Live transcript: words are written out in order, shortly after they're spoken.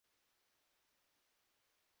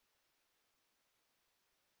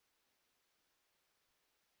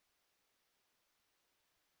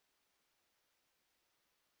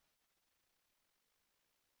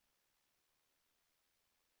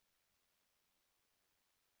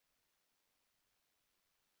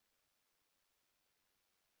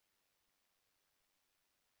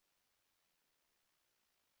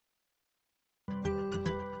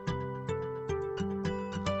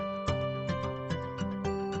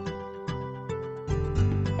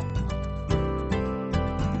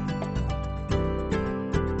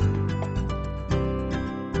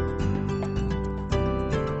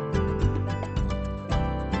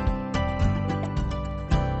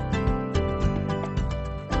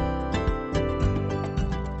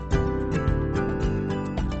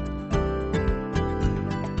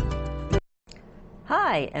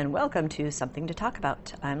Hi, and welcome to Something to Talk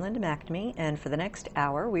About. I'm Linda McNamee, and for the next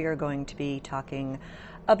hour, we are going to be talking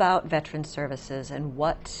about veteran services and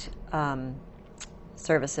what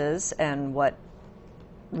services and what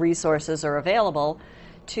resources are available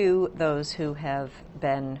to those who have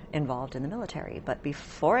been involved in the military. But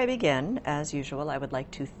before I begin, as usual, I would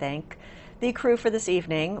like to thank the crew for this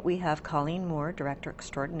evening. We have Colleen Moore, Director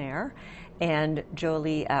Extraordinaire, and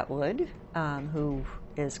Jolie Atwood, who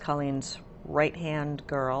is Colleen's right-hand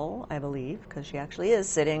girl, I believe, because she actually is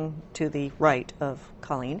sitting to the right of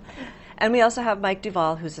Colleen. And we also have Mike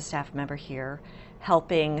Duvall, who's a staff member here,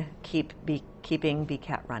 helping keeping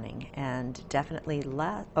BCAT running. And definitely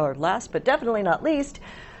last but definitely not least,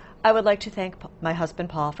 I would like to thank my husband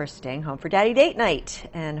Paul for staying home for Daddy Date Night.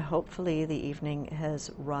 And hopefully the evening has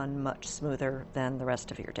run much smoother than the rest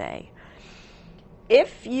of your day.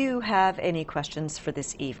 If you have any questions for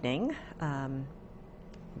this evening,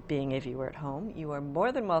 being a viewer at home, you are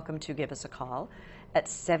more than welcome to give us a call at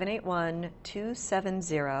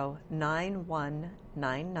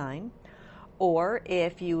 781-270-9199. Or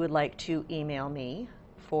if you would like to email me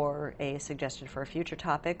for a suggestion for a future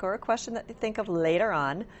topic or a question that you think of later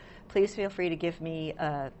on, please feel free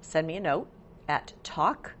to send me a note at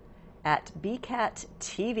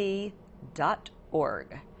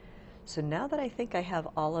talk@bcattv.org. So now that I think I have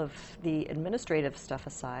all of the administrative stuff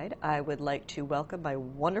aside, I would like to welcome my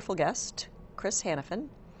wonderful guest, Chris Hanafin.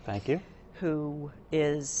 Thank you. Who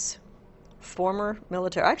is former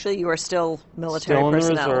military. Actually, you are still military personnel. Still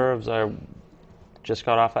in personnel. the reserves. I just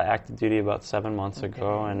got off of active duty about 7 months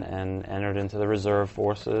ago and entered into the reserve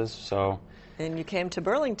forces. And you came to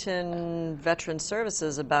Burlington Veteran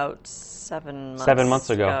Services about 7 months 7 months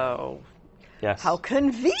ago. Yes. How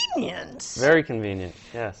convenient. Very convenient,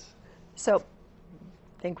 yes. So, I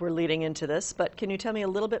think we're leading into this, but can you tell me a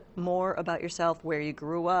little bit more about yourself, where you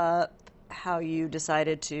grew up, how you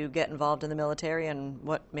decided to get involved in the military, and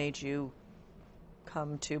what made you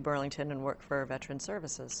come to Burlington and work for Veteran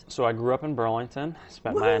Services? So I grew up in Burlington,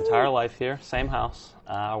 spent my entire life here, same house.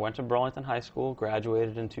 I went to Burlington High School,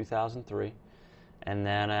 graduated in 2003, and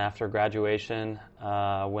then after graduation,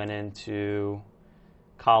 went into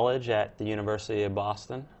college at the University of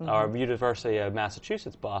Boston, or University of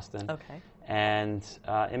Massachusetts, Boston. Okay. And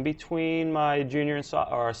in between my junior and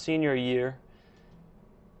senior year,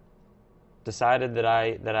 decided that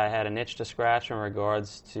I had an itch to scratch in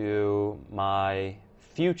regards to my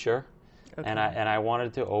future, Okay. and I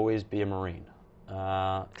wanted to always be a Marine.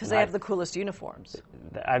 Because they have the coolest uniforms.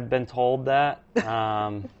 I've been told that.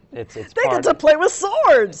 It's they get to play with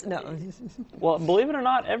swords! No. Well, believe it or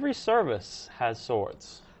not, every service has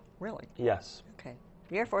swords. Really? Yes. Okay.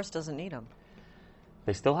 The Air Force doesn't need them.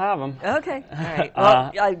 They still have them. Okay. All right.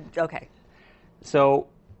 Well, okay. So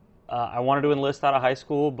I wanted to enlist out of high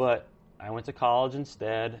school, but I went to college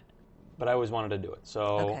instead, but I always wanted to do it.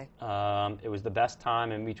 So it was the best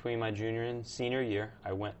time in between my junior and senior year.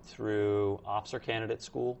 I went through officer candidate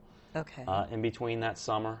school. Okay. In between that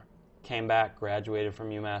summer, came back, graduated from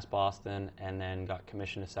UMass Boston, and then got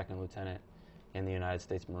commissioned as second lieutenant in the United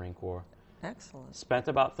States Marine Corps. Excellent. Spent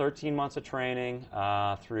about 13 months of training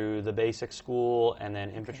through the basic school and then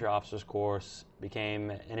infantry officers course. Became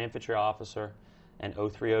an infantry officer in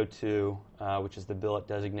 0302, which is the billet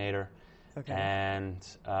designator. Okay. And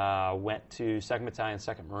went to 2nd Battalion,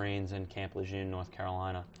 2nd Marines in Camp Lejeune, North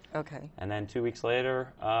Carolina. Okay. And then 2 weeks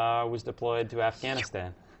later, was deployed to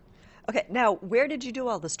Afghanistan. Okay, now, where did you do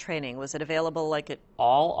all this training? Was it available like at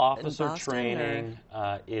All officer Boston, training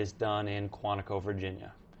is done in Quantico,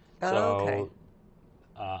 Virginia. okay.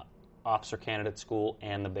 Officer candidate school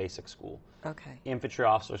and the basic school. Okay. Infantry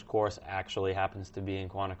officers course actually happens to be in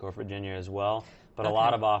Quantico, Virginia as well, but a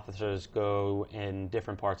lot of officers go in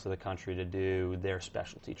different parts of the country to do their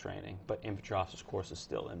specialty training, but infantry officers course is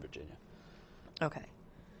still in Virginia. Okay.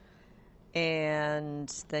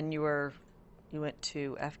 And then you went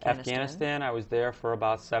to Afghanistan. Afghanistan, I was there for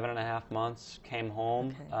about 7.5 months, came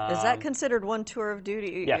home. Okay. Is that considered one tour of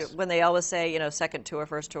duty? Yes. When they always say, second tour,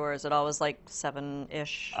 first tour, is it always like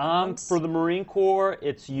 7-ish months? For the Marine Corps,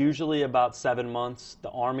 it's usually about 7 months.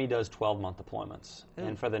 The Army does 12-month deployments. Ooh.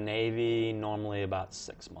 And for the Navy, normally about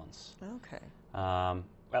 6 months. Okay.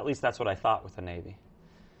 At least that's what I thought with the Navy.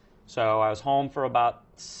 So I was home for about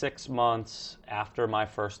 6 months after my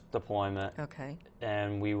first deployment. Okay.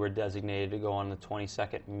 And we were designated to go on the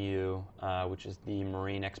 22nd MU, which is the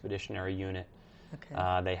Marine Expeditionary Unit.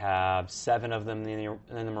 Okay. They have 7 of them in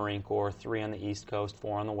the Marine Corps, 3 on the East Coast,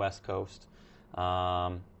 4 on the West Coast.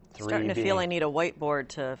 Starting to feel I need a whiteboard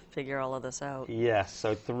to figure all of this out. Yes,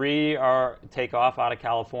 so 3 take off out of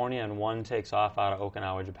California and 1 takes off out of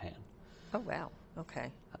Okinawa, Japan. Oh, wow. Okay.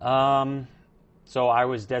 So I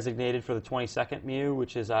was designated for the 22nd MU,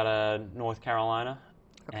 which is out of North Carolina,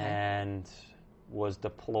 Okay. and was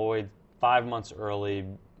deployed 5 months early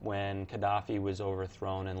when Gaddafi was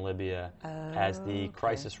overthrown in Libya as the Okay.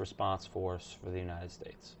 crisis response force for the United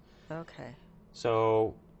States. Okay.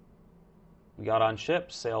 So we got on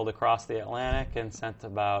ships, sailed across the Atlantic, and spent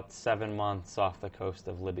about 7 months off the coast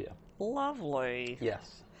of Libya. Lovely.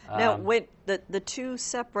 Yes. Now, wait, the two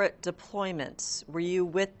separate deployments, were you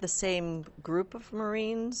with the same group of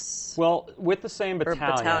Marines? Well, with the same Or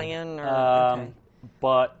battalion. battalion, or okay.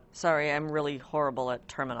 But Sorry, I'm really horrible at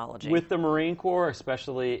terminology. with the Marine Corps,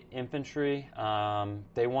 especially infantry,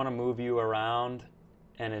 they want to move you around,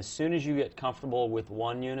 and as soon as you get comfortable with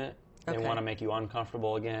one unit, they Okay. want to make you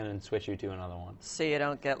uncomfortable again and switch you to another one. So you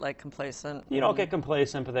don't get like complacent? You don't get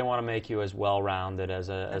complacent, but they want to make you as well-rounded as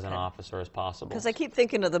an Okay. officer as possible. Because I keep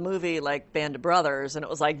thinking of the movie like Band of Brothers, and it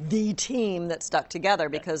was like the team that stuck together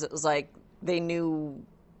because it was like they knew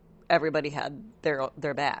everybody had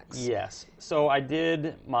their backs. Yes. So I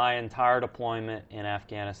did my entire deployment in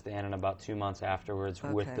Afghanistan and about 2 months afterwards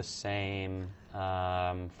with Okay. the same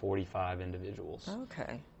 45 individuals.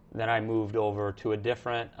 Okay. Then I moved over to a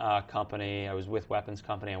different company. I was with Weapons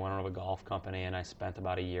Company. I went over to a golf company, and I spent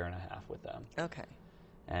about a year and a half with them. Okay.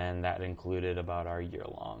 And that included about our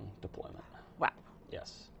year-long deployment. Wow.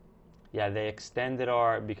 Yes. Yeah, they extended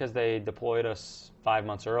because they deployed us 5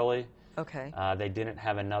 months early. Okay. They didn't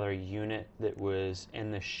have another unit that was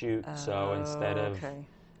in the chute, so instead of Okay.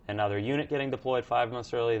 another unit getting deployed 5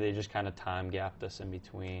 months early, they just kind of time gapped us in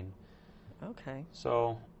between. Okay.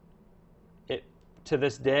 So it, to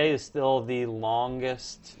this day, is still the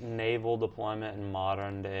longest naval deployment in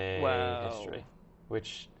modern day Wow. history,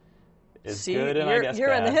 which is So good and I guess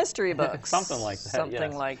you're in the bad. history books. Something like that,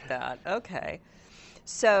 Something yes. like that. Okay.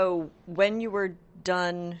 So when you were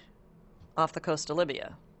done off the coast of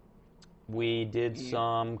Libya, We did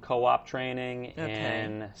some co-op training Okay.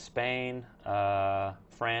 in Spain,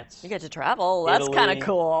 France. you get to travel. That's kind of Italy,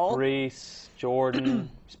 cool. Greece, Jordan.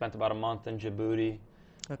 Spent about a month in Djibouti.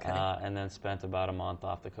 Okay. And then spent about a month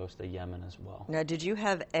off the coast of Yemen as well. Now, did you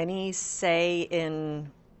have any say in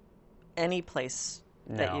any place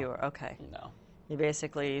that No. you were? Okay. No. You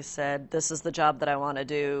basically said, "This is the job that I want to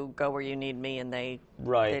do. Go where you need me," and they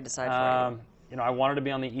Right. decide for you. You know, I wanted to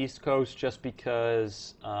be on the East Coast just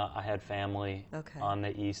because I had family Okay. on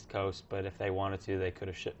the East Coast, but if they wanted to, they could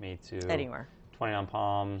have shipped me to Anywhere. 29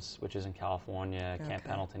 Palms, which is in California, Camp Okay.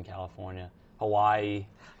 Pendleton, California, Hawaii,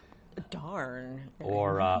 Darn.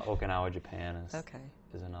 or Okinawa, Japan Okay.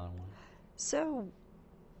 is another one. So,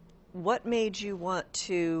 what made you want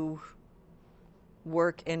to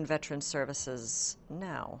work in veteran services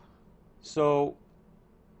now? So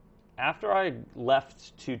after I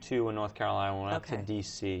left 2-2 in North Carolina, I went up to Okay.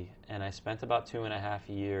 D.C., and I spent about 2.5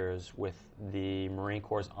 years with the Marine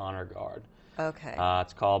Corps Honor Guard. Okay.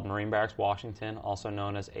 It's called Marine Barracks Washington, also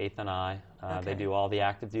known as 8th and I. They Okay. do all the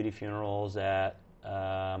active duty funerals or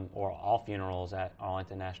all funerals at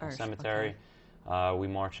Arlington National Cemetery. Okay. We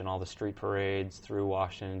march in all the street parades through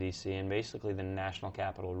Washington, D.C., and basically the National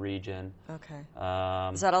Capital Region. Okay.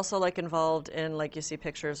 Um, Is that also like involved in, like, you see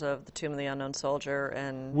pictures of the Tomb of the Unknown Soldier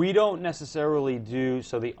and? We don't necessarily do,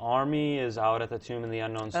 so the Army is out at the Tomb of the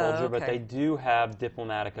Unknown Soldier, but okay. they do have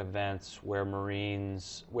diplomatic events where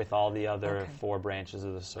Marines, with all the other Okay. 4 branches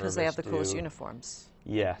of the service, Because they have the coolest do- uniforms.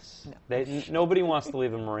 Yes. No. Nobody wants to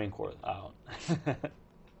leave the Marine Corps out.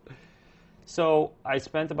 So I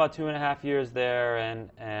spent about 2.5 years there,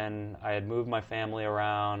 and I had moved my family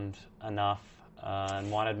around enough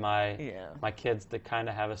and wanted my kids to kind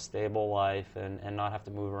of have a stable life and not have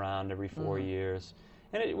to move around every 4 years.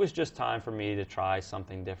 And it was just time for me to try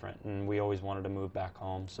something different, and we always wanted to move back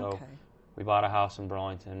home. So Okay. we bought a house in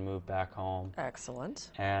Burlington, moved back home.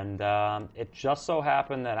 Excellent. And it just so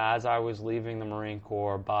happened that as I was leaving the Marine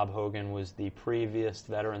Corps, Bob Hogan was the previous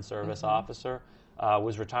veteran service officer,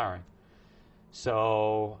 was retiring.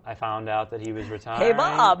 So I found out that he was retiring. Hey,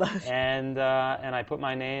 Bob! And I put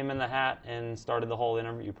my name in the hat and started the whole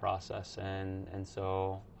interview process. And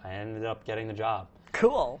so I ended up getting the job.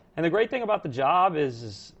 Cool. And the great thing about the job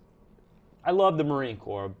is I love the Marine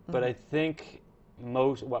Corps, but I think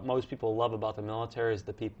what most people love about the military is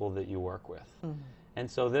the people that you work with. And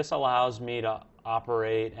so this allows me to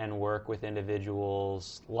operate and work with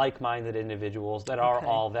individuals, like-minded individuals that are Okay.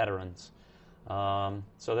 all veterans.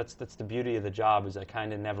 So that's the beauty of the job, is I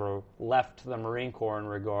kind of never left the Marine Corps in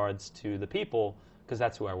regards to the people, because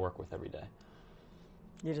that's who I work with every day.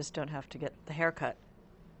 You just don't have to get the haircut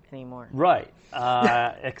anymore. Right.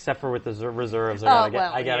 Except for with the reserves, I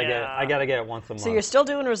gotta get it once a month. So you're still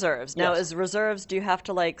doing reserves. Now, Yes. is reserves, do you have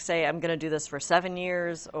to like say, I'm going to do this for 7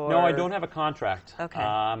 years? Or? No, I don't have a contract. Okay.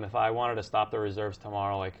 If I wanted to stop the reserves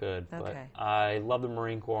tomorrow, I could. Okay. But I love the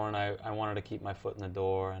Marine Corps, and I wanted to keep my foot in the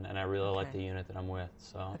door, and I really like the unit that I'm with.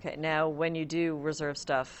 So. Okay. Now, when you do reserve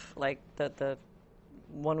stuff, like the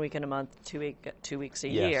 1 week in a month, 2 weeks a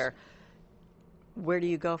year, where do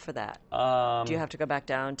you go for that? Do you have to go back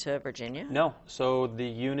down to Virginia? No. So the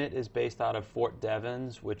unit is based out of Fort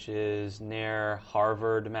Devens, which is near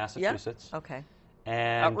Harvard, Massachusetts. Yep. Okay.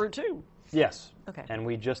 And Up Route 2. Yes. Okay. And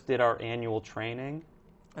we just did our annual training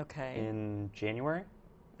Okay. in January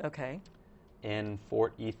Okay. in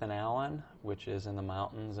Fort Ethan Allen, which is in the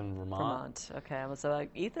mountains in Vermont. Okay. So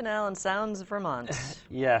like, Ethan Allen sounds Vermont.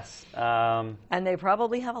 Yes. And they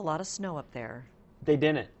probably have a lot of snow up there. They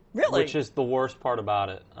didn't. Really? Which is the worst part about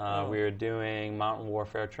it. We were doing mountain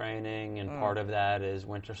warfare training, and part of that is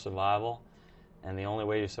winter survival. And the only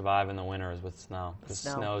way you survive in the winter is with snow, because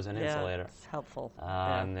snow is an insulator. It's helpful.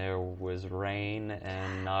 And there was rain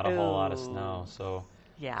and not a whole lot of snow. So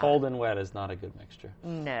cold and wet is not a good mixture.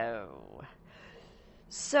 No.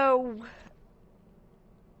 So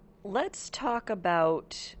let's talk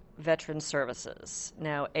about veteran services.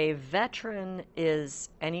 Now, a veteran is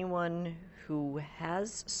anyone who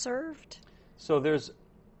has served? So there's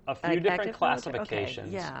a few different military? classifications.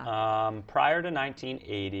 Okay, yeah. Prior to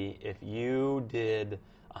 1980, if you did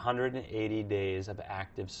 180 days of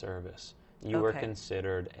active service, you were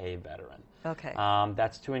considered a veteran. Okay.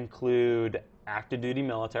 That's to include active duty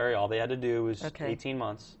military. All they had to do was 18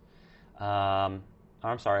 months. I'm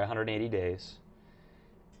sorry, 180 days.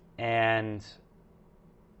 And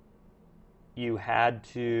you had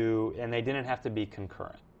to, and they didn't have to be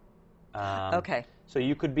concurrent. So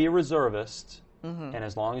you could be a reservist, and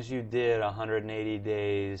as long as you did 180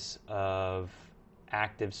 days of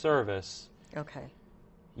active service,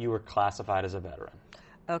 you were classified as a veteran.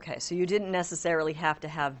 Okay, so you didn't necessarily have to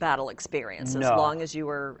have battle experience as long as you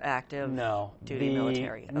were active duty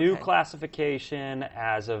military. The new classification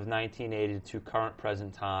as of 1980 to current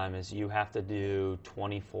present time is you have to do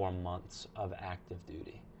 24 months of active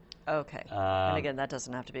duty. Okay. And again, that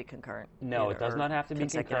doesn't have to be concurrent. No, either, it does not have to be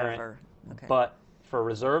concurrent. Okay. But for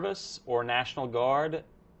reservists or National Guard,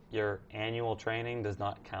 your annual training does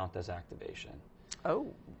not count as activation.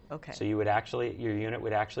 Oh, okay. So you would actually, your unit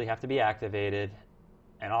would actually have to be activated,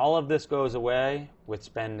 and all of this goes away with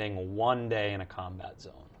spending 1 day in a combat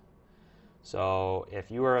zone. So if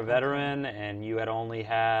you were a veteran and you had only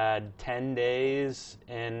had 10 days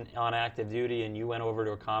on active duty and you went over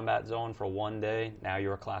to a combat zone for 1 day, now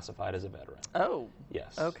you're classified as a veteran. Oh.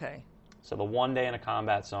 Yes. Okay. So the 1 day in a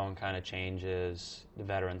combat zone kind of changes the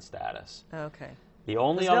veteran status. Okay. The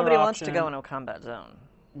only other nobody option, wants to go in a combat zone.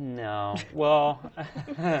 No. Well.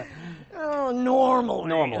 Normally.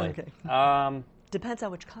 Normally. Okay. Depends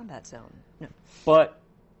on which combat zone. No. But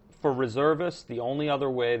for reservists, the only other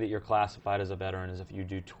way that you're classified as a veteran is if you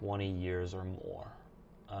do 20 years or more.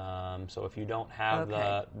 So if you don't have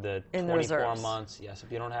the 24 months, yes,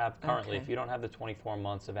 if you don't have currently, if you don't have the 24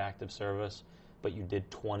 months of active service, but you did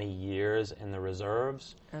 20 years in the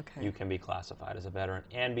reserves, you can be classified as a veteran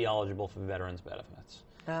and be eligible for veterans benefits.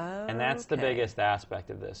 And that's the biggest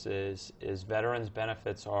aspect of this is veterans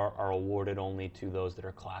benefits are awarded only to those that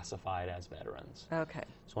are classified as veterans. Okay.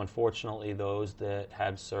 So unfortunately, those that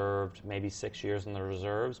have served maybe 6 years in the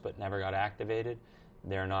reserves but never got activated,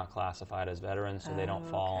 they're not classified as veterans, so they don't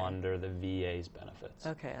fall under the VA's benefits.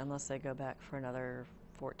 Okay, unless they go back for another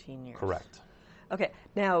 14 years. Correct. Okay,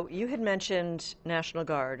 now you had mentioned National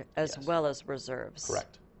Guard as well as reserves.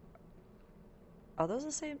 Correct. Are those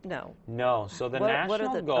the same? No. No. So the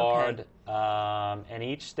National Guard, and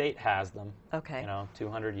each state has them. Okay. You know,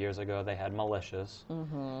 200 years ago they had militias.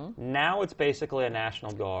 Now it's basically a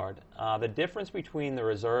National Guard. The difference between the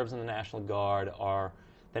reserves and the National Guard are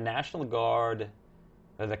the National Guard,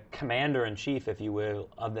 or the commander-in-chief, if you will,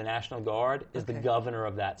 of the National Guard is the governor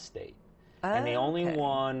of that state. And the only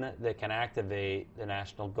one that can activate the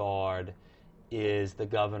National Guard is the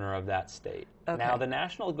governor of that state. Now, the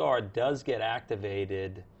National Guard does get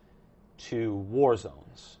activated to war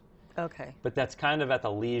zones. But that's kind of at the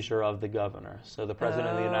leisure of the governor. So the President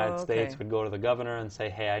of the United States would go to the governor and say,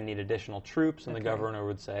 hey, I need additional troops. And the governor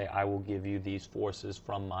would say, I will give you these forces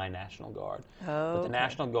from my National Guard. But the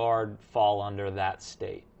National Guard fall under that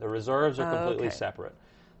state. The reserves are completely separate.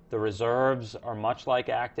 The reserves are much like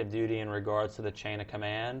active duty in regards to the chain of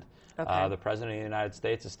command. The President of the United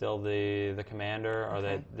States is still the commander, or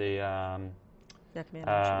the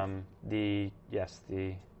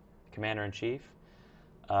commander-in-chief.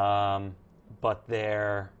 But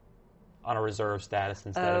their on a reserve status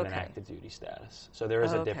instead of an Okay. active duty status. So there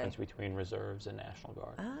is a Okay. difference between reserves and National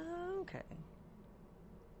Guard. Okay.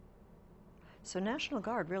 So National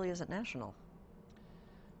Guard really isn't national.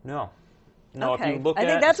 No. No, Okay. if you look I at,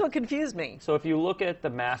 think that's what confused me. so if you look at the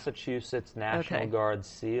Massachusetts National Okay. Guard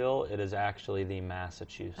seal, it is actually the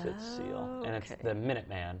Massachusetts seal, and it's Okay. the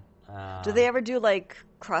Minuteman. Do they ever do like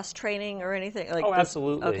cross training or anything like Oh, this?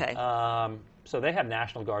 absolutely. Okay. So they have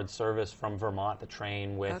National Guard service from Vermont to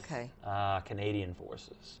train with Okay. Canadian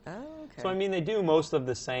forces. Okay. So, I mean, they do most of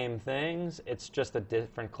the same things. It's just a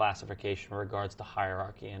different classification in regards to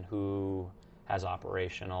hierarchy and who has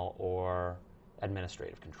operational or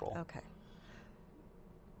administrative control. Okay.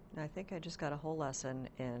 I think I just got a whole lesson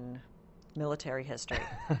in military history.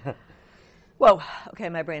 Whoa, okay,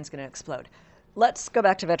 my brain's going to explode. Let's go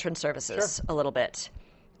back to veteran services a little bit.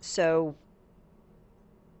 So,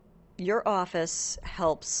 your office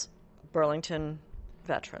helps Burlington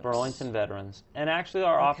veterans. Burlington veterans. And actually,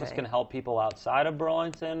 our office Okay. can help people outside of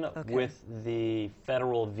Burlington Okay. with the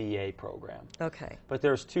federal VA program. Okay. But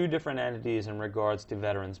there's two different entities in regards to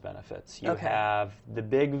veterans benefits. You Okay. have the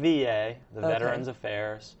big VA, the Okay. Veterans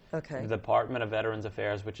Affairs, Okay. the Department of Veterans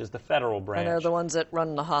Affairs, which is the federal branch. And they're the ones that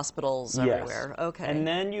run the hospitals Yes. everywhere. Okay. And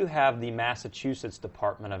then you have the Massachusetts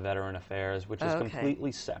Department of Veteran Affairs, which is Okay.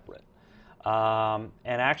 completely separate. And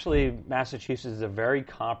actually, Massachusetts is a very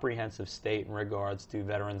comprehensive state in regards to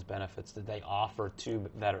veterans benefits that they offer to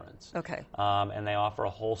veterans. Okay. And they offer a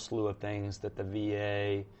whole slew of things that the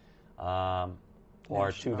VA or to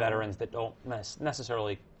National. veterans that don't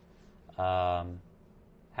necessarily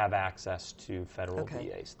have access to federal Okay.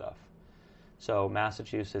 VA stuff. So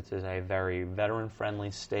Massachusetts is a very veteran-friendly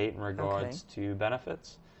state in regards to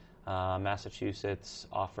benefits. Massachusetts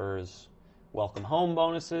offers welcome home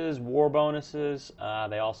bonuses, war bonuses.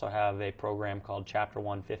 They also have a program called Chapter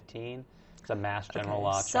 115. It's a Mass General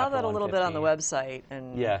Law. Saw Chapter that a little bit on the 115. website.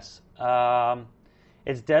 And Yes.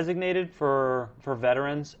 It's designated for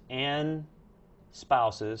veterans and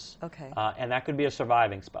spouses. Okay. And that could be a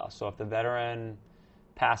surviving spouse. So if the veteran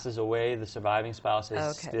passes away, the surviving spouse is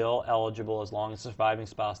Okay. still eligible as long as the surviving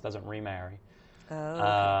spouse doesn't remarry.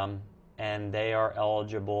 Okay. And they are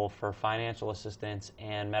eligible for financial assistance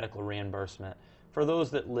and medical reimbursement for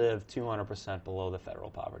those that live 200% below the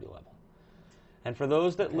federal poverty level. And for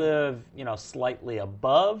those that live, slightly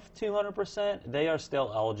above 200%, they are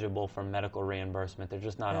still eligible for medical reimbursement. They're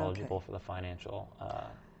just not eligible for the financial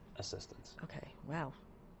assistance. Okay. Wow.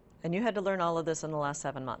 And you had to learn all of this in the last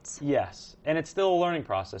 7 months. Yes, and it's still a learning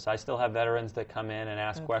process. I still have veterans that come in and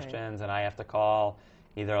ask questions, and I have to call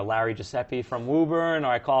either Larry Giuseppe from Woburn,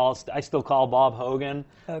 or I still call Bob Hogan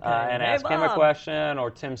and Hey, ask him a Bob. question,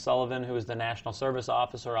 or Tim Sullivan, who is the National Service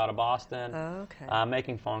Officer out of Boston. Okay.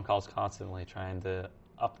 Making phone calls constantly, trying to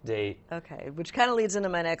update. Okay, which kind of leads into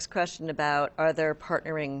my next question about, are there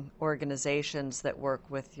partnering organizations that work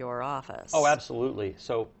with your office? Oh, absolutely.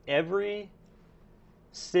 So every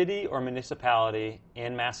city or municipality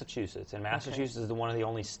in Massachusetts, and Massachusetts is one of the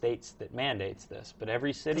only states that mandates this, but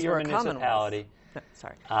every city 'Cause or we're a municipality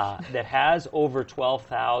Sorry. that has over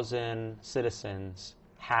 12,000 citizens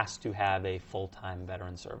has to have a full-time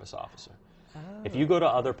veteran service officer. If you go to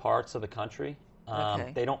other parts of the country,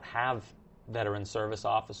 they don't have veteran service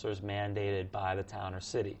officers mandated by the town or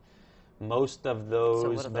city. Most of those, So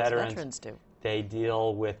what do those veterans do? they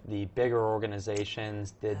deal with the bigger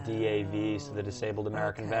organizations, the DAVs, so the Disabled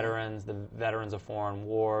American Veterans, the Veterans of Foreign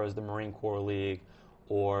Wars, the Marine Corps League,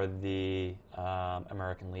 or the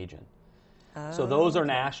American Legion. So those are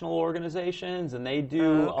national organizations, and they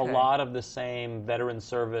do a lot of the same veteran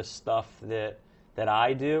service stuff that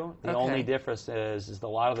I do. The only difference is that a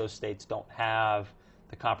lot of those states don't have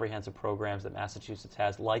the comprehensive programs that Massachusetts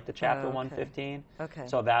has, like the Chapter 115. Okay.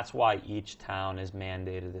 So that's why each town is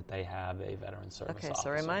mandated that they have a veteran service officer. Okay,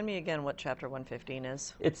 so remind me again what Chapter 115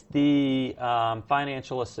 is. It's the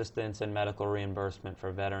financial assistance and medical reimbursement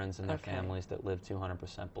for veterans and their families that live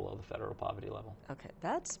 200% below the federal poverty level. Okay,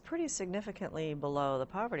 that's pretty significantly below the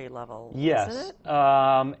poverty level, Yes. isn't it?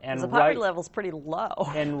 And The poverty level's pretty low.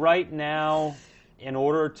 And right now, in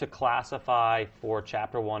order to classify for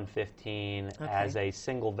Chapter 115 as a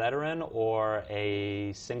single veteran or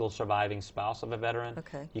a single surviving spouse of a veteran,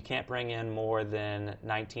 you can't bring in more than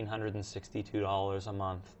 $1,962 a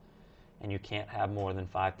month, and you can't have more than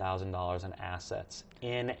 $5,000 in assets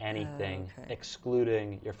in anything,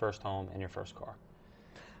 excluding your first home and your first car.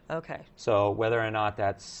 Okay. So whether or not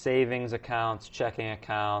that's savings accounts, checking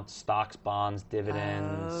accounts, stocks, bonds,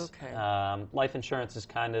 dividends, Okay. life insurance is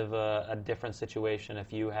kind of a different situation.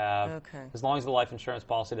 If you have, Okay. as long as the life insurance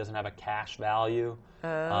policy doesn't have a cash value,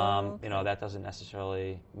 Okay. you know, that doesn't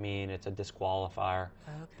necessarily mean it's a disqualifier.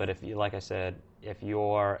 Okay. But if you, like I said, if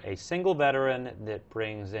you're a single veteran that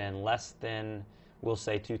brings in less than, we'll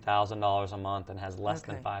say $2,000 a month and has less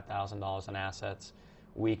than Okay. $5,000 in assets,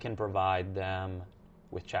 we can provide them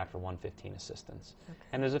with Chapter 115 assistance. Okay.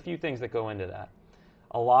 And there's a few things that go into that.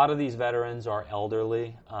 A lot of these veterans are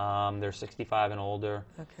elderly. They're 65 and older.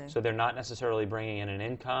 Okay. So they're not necessarily bringing in an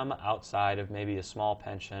income outside of maybe a small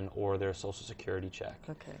pension or their Social Security check.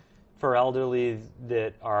 Okay. For elderly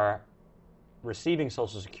that are receiving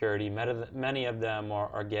Social Security, many of them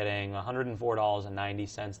are getting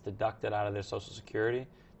 $104.90 deducted out of their Social Security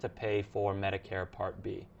to pay for Medicare Part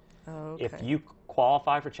B. Okay. If you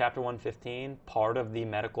qualify for Chapter 115, part of the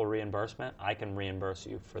medical reimbursement, I can reimburse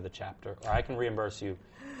you for the chapter, or I can reimburse you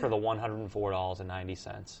for the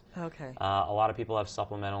 $104.90. Okay. A lot of people have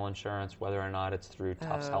supplemental insurance, whether or not it's through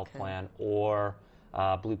Tufts Health Okay. Plan or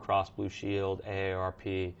Blue Cross Blue Shield,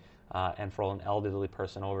 AARP, and for an elderly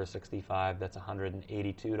person over 65, that's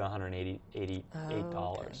 $182 to $188.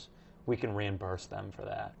 Okay. We can reimburse them for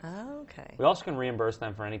that. Okay. We also can reimburse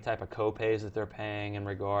them for any type of co-pays that they're paying in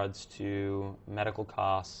regards to medical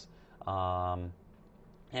costs. And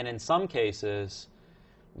in some cases,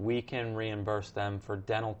 we can reimburse them for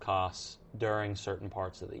dental costs during certain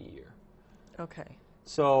parts of the year. Okay.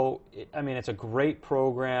 So, I mean, it's a great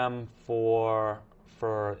program for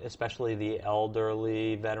especially the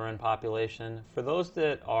elderly veteran population. For those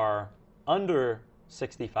that are under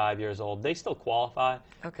 65 years old, they still qualify,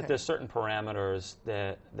 Okay. but there's certain parameters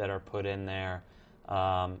that are put in there,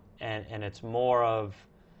 and it's more of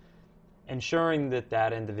ensuring that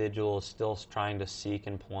that individual is still trying to seek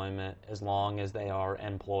employment as long as they are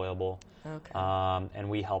employable. Okay. And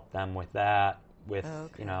we help them with that, with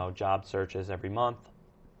Okay. job searches every month,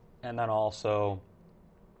 and then also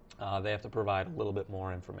they have to provide a little bit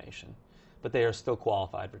more information, but they are still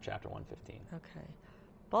qualified for Chapter 115. Okay.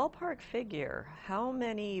 Ballpark figure, how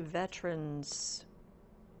many veterans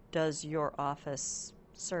does your office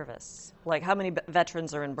service? Like, how many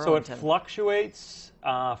veterans are in Burlington? So it fluctuates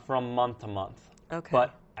from month to month. Okay.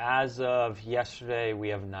 But as of yesterday, we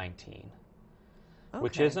have 19,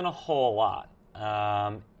 which Okay. isn't a whole lot.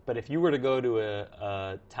 But if you were to go to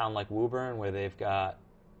a town like Woburn, where they've got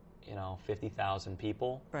 50,000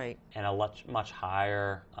 people, Right. and a much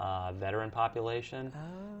higher veteran population,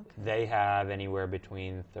 Okay. they have anywhere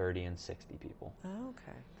between 30 and 60 people.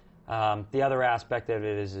 Okay. The other aspect of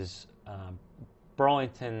it is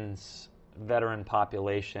Burlington's veteran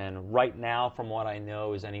population right now, from what I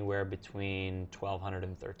know, is anywhere between 1,200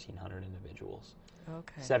 and 1,300 individuals.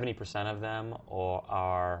 Okay. 70% of them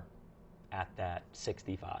are at that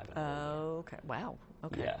 65 and older. Okay. Wow.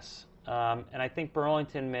 Okay. Yes. And I think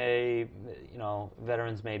Burlington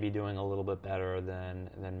veterans may be doing a little bit better than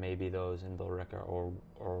maybe those in Billerica or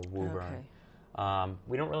Woburn. Okay.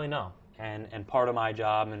 We don't really know. And part of my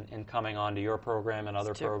job in coming onto your program and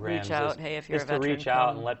other to programs reach out, hey, if you're is a to veteran, reach out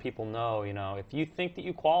come. and let people know, if you think that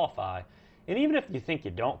you qualify, and even if you think you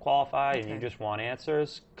don't qualify and you Okay. just want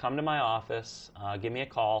answers, come to my office, give me a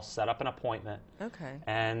call, set up an appointment, Okay.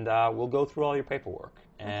 and we'll go through all your paperwork.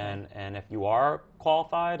 And if you are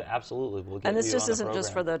qualified, absolutely, we'll get you on And the this just isn't program.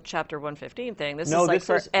 just for the Chapter 115 thing. This No, is like this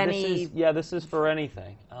for is any. this is for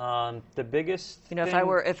anything. The biggest If thing, I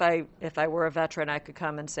were a veteran, I could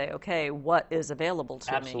come and say, okay, what is available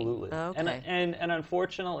to absolutely. me? Okay. And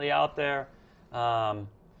unfortunately, out there,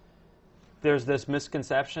 there's this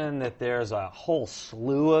misconception that there's a whole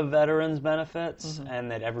slew of veterans benefits and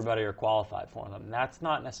that everybody are qualified for them. That's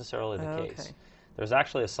not necessarily the case. Okay. There's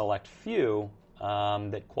actually a select few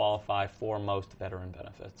that qualify for most veteran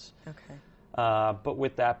benefits. Okay. But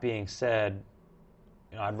with that being said,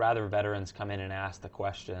 I'd rather veterans come in and ask the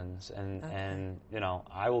questions, and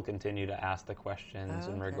I will continue to ask the questions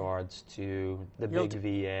in Okay. regards to the You'll big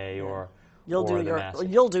VA or You'll or do the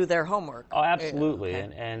massive. you'll do their homework. Oh, absolutely,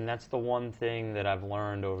 Okay. and that's the one thing that I've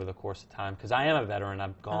learned over the course of time, because I am a veteran.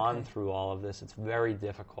 I've gone Okay. through all of this. It's very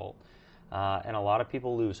difficult, and a lot of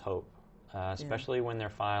people lose hope, especially when they're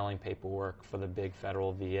filing paperwork for the big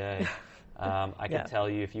federal VA. I Yeah. can tell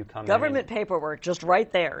you, if you come Government in, paperwork, just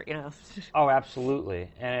right there, oh, absolutely,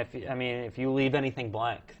 and if you leave anything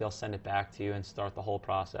blank, they'll send it back to you and start the whole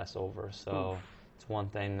process over. So. It's one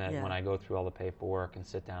thing that Yeah. when I go through all the paperwork and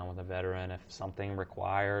sit down with a veteran, if something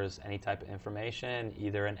requires any type of information,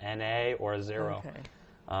 either an NA or a 0, Okay.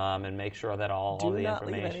 and make sure that all Do the not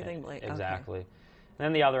leave information. anything blank. Okay. Exactly.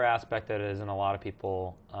 then the other aspect that is, and a lot of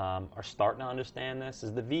people are starting to understand this,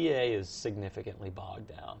 is the VA is significantly bogged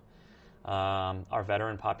down. Our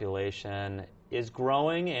veteran population is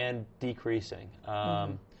growing and decreasing.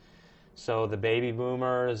 So the baby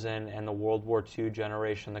boomers and the World War II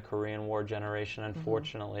generation, the Korean War generation,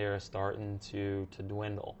 unfortunately, are starting to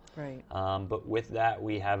dwindle. Right. But with that,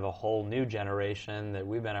 we have a whole new generation that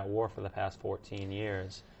we've been at war for the past 14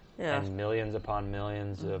 years. Yeah. And millions upon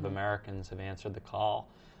millions of Americans have answered the call.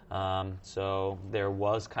 So there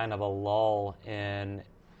was kind of a lull in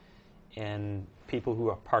people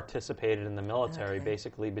who participated in the military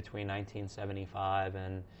basically between 1975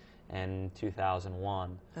 and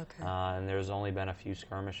 2001. Okay. And there's only been a few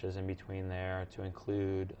skirmishes in between there, to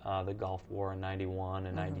include the Gulf War in 91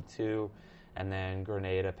 and 92, and then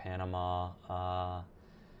Grenada, Panama,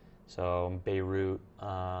 so Beirut.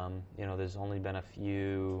 There's only been a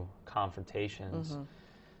few confrontations.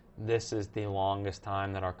 This is the longest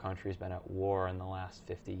time that our country's been at war in the last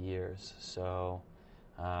 50 years. So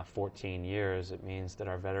 14 years, it means that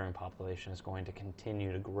our veteran population is going to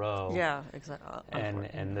continue to grow. Yeah, exactly.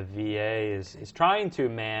 And the VA is trying to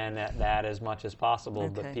man that as much as possible,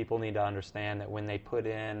 Okay. but people need to understand that when they put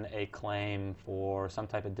in a claim for some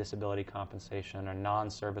type of disability compensation or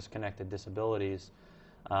non-service connected disabilities,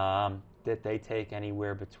 that they take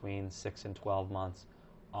anywhere between 6 and 12 months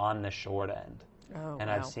on the short end. Oh, And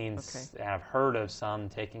wow. I've seen, I've heard of some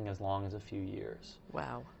taking as long as a few years.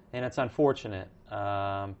 Wow. And it's unfortunate,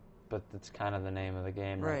 but it's kind of the name of the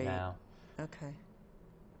game right now. Okay. I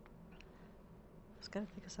was going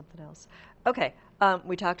to think of something else. Okay.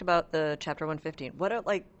 We talked about the Chapter 115.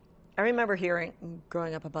 I remember hearing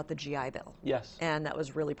growing up about the GI Bill. Yes. And that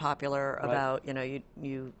was really popular about,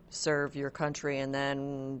 you serve your country and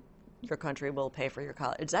then your country will pay for your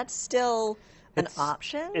college. Is that still an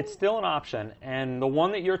option? It's still an option. And the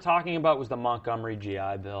one that you're talking about was the Montgomery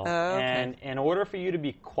GI Bill. Oh, okay. And in order for you to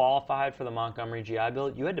be qualified for the Montgomery GI Bill,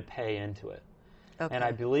 you had to pay into it. Okay. And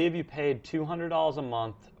I believe you paid $200 a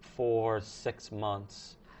month for 6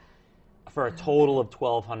 months, for a total of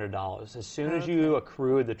 $1,200. As soon as you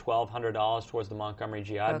accrued the $1,200 towards the Montgomery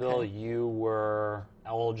GI Bill, you were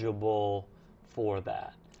eligible for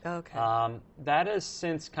that. Okay. That has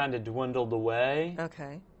since kind of dwindled away.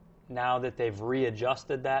 Okay. Now that they've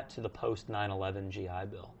readjusted that to the post 9/11 GI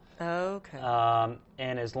Bill. Okay.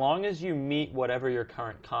 And as long as you meet whatever your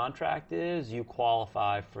current contract is, you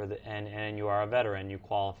qualify for and you are a veteran, you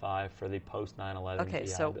qualify for the post 9/11 GI Bill. Okay,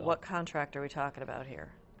 so what contract are we talking about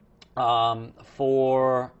here?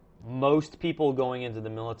 For most people going into the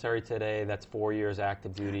military today, that's 4 years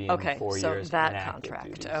active duty and 4 years that inactive contract.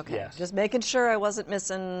 duties. Okay, Yes. just making sure I wasn't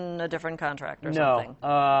missing a different contract or something.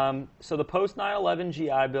 No. So the post 9/11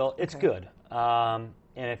 GI Bill, it's good.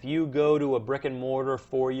 And if you go to a brick and mortar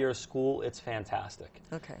 4-year school, it's fantastic.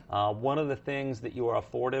 Okay. One of the things that you are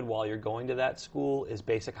afforded while you're going to that school is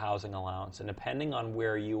basic housing allowance. And depending on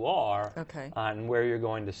where you are and where you're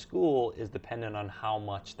going to school is dependent on how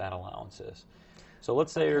much that allowance is. So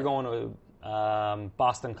let's say you're going to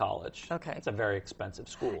Boston College. Okay. It's a very expensive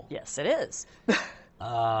school. Yes, it is.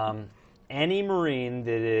 Any Marine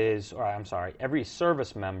that is, or I'm sorry, every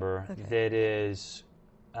service member that is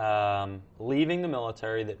leaving the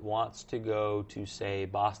military that wants to go to, say,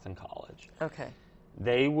 Boston College. Okay.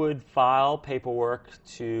 They would file paperwork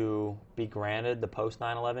to be granted the post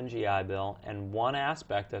 9/11 GI Bill, and one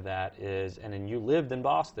aspect of that is, and then you lived in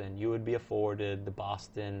Boston, you would be afforded the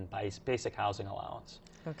Boston basic housing allowance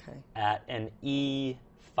at an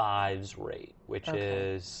E5's rate, which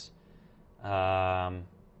is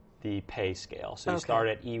the pay scale. So you start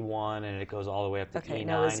at E1 and it goes all the way up to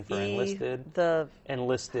E9 for enlisted.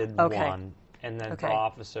 Enlisted 1. And then for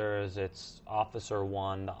officers, it's Officer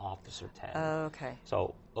 1 to Officer 10. Okay.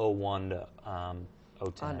 So 01 to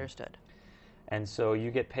 010. Understood. And so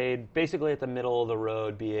you get paid basically at the middle of the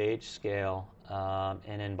road BAH scale.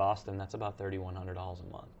 And in Boston, that's about $3,100 a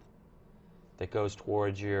month. That goes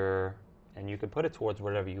towards your, and you can put it towards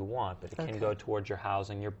whatever you want, but it can go towards your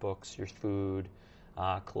housing, your books, your food,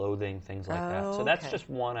 clothing, things like that. So that's just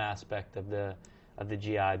one aspect of the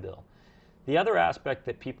GI Bill. The other aspect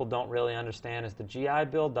that people don't really understand is the GI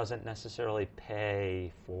Bill doesn't necessarily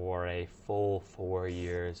pay for a full 4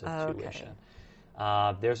 years of tuition.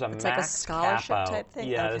 There's a it's max like a scholarship cap out. type thing?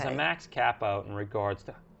 Yeah, there's a max cap out in regards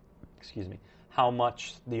to, how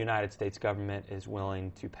much the United States government is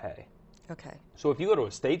willing to pay. Okay. So if you go to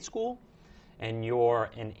a state school and you're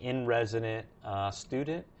an in-resident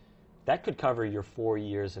student, that could cover your 4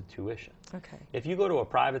 years of tuition. Okay. If you go to a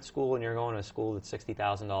private school and you're going to a school that's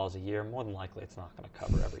 $60,000 a year, more than likely it's not going to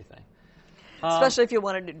cover everything. Especially if you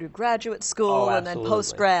wanted to do graduate school and then absolutely.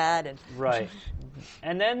 post-grad. And Right.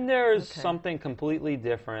 And then there's Okay. something completely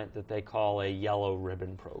different that they call a yellow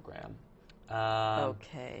ribbon program.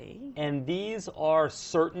 Okay. And these are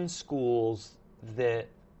certain schools that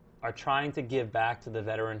are trying to give back to the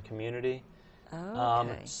veteran community.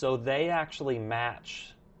 Okay. So they actually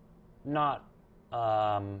match, not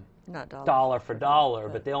Not dollar for dollar,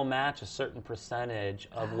 but they'll match a certain percentage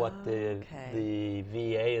of what the Okay.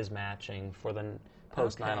 VA is matching for the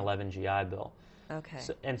post 9/11 GI Bill. Okay.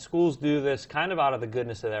 So, and schools do this kind of out of the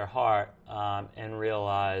goodness of their heart, and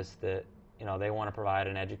realize that they want to provide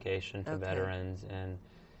an education to veterans,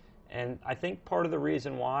 and I think part of the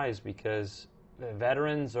reason why is because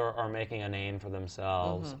veterans are making a name for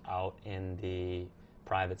themselves out in the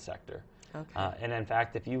private sector. Okay. And in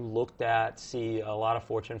fact, if you looked at a lot of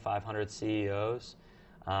Fortune 500 CEOs,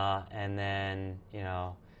 and then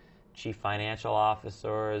chief financial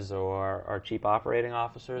officers or chief operating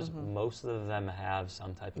officers, most of them have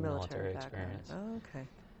some type of military experience. Okay.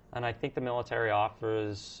 And I think the military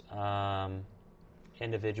offers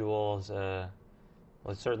individuals,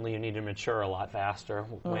 well, certainly you need to mature a lot faster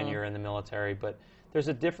when you're in the military, but there's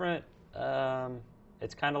a different,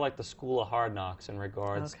 it's kind of like the school of hard knocks in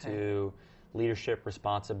regards to leadership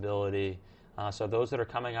responsibility. So those that are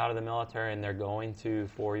coming out of the military and they're going to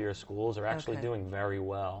four-year schools are actually doing very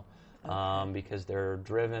well, because they're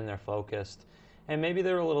driven, they're focused, and maybe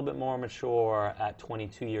they're a little bit more mature at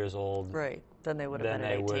 22 years old Right. Than they would have been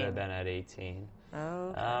at 18. would have been at 18.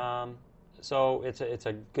 Okay. So it's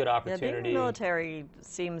a good opportunity. Yeah, being in the military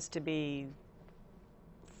seems to be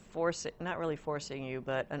not really forcing you,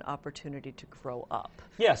 but an opportunity to grow up.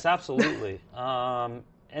 Yes, absolutely. And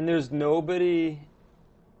there's nobody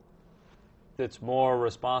that's more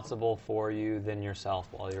responsible for you than yourself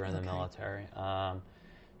while you're in the military.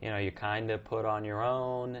 You're kind of put on your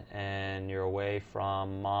own, and you're away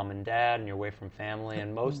from mom and dad, and you're away from family,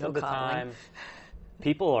 and most of the time,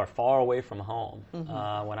 people are far away from home.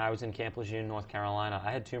 When I was in Camp Lejeune, North Carolina,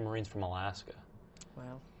 I had 2 Marines from Alaska.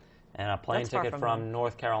 Wow. And a plane ticket from home.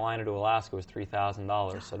 North Carolina to Alaska was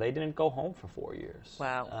 $3,000. So they didn't go home for 4 years.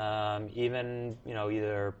 Wow. Even,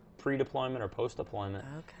 either pre-deployment or post-deployment.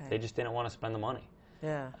 Okay. They just didn't want to spend the money.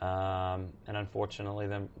 Yeah. And unfortunately,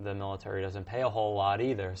 the military doesn't pay a whole lot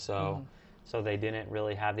either. So they didn't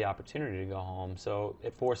really have the opportunity to go home. So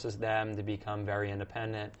it forces them to become very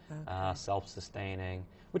independent, self-sustaining,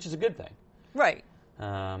 which is a good thing. Right.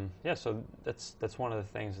 So that's one of the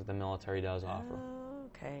things that the military does offer.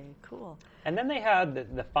 Okay, cool. And then they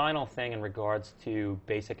had the final thing in regards to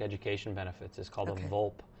basic education benefits is called a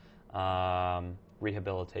VOLP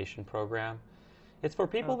rehabilitation program. It's for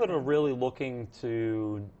people that are really looking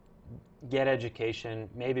to get education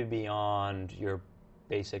maybe beyond your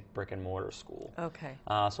basic brick and mortar school. Okay.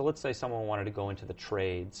 So let's say someone wanted to go into the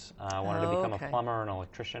trades, wanted to become a plumber, an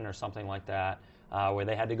electrician, or something like that, where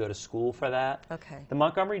they had to go to school for that. Okay. The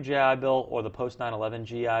Montgomery GI Bill or the post 9/11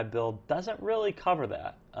 GI Bill doesn't really cover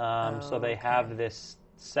that. So they have this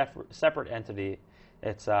separate entity.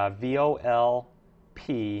 It's a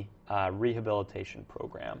VOLP rehabilitation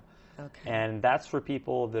program. Okay. And that's for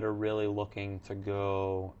people that are really looking to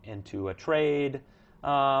go into a trade,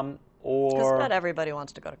 or Because not everybody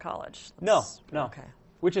wants to go to college. No. Okay.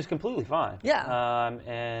 Which is completely fine. Yeah.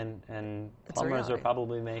 And It's a plumbers are reality.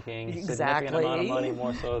 probably making a significant Exactly. amount of money,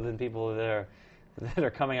 more so than people that are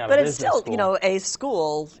coming out But of it's business still, school. a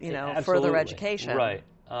school, further Absolutely. education. Right.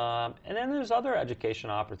 And then there's other education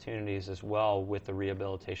opportunities as well with the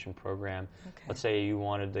rehabilitation program. Okay. Let's say you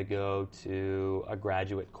wanted to go to a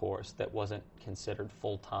graduate course that wasn't considered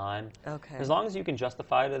full-time. Okay. As long as you can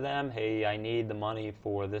justify to them, hey, I need the money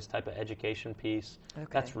for this type of education piece,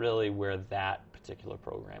 that's really where that particular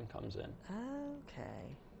program comes in.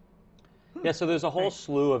 Okay. Yeah, so there's a whole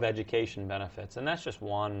slew of education benefits, and that's just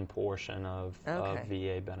one portion of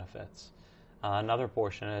VA benefits. Another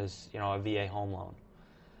portion is, a VA home loan.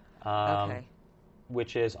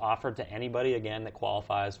 Which is offered to anybody, again, that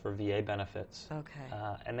qualifies for VA benefits. Okay.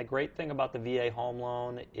 And the great thing about the VA home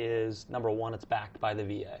loan is, number one, it's backed by the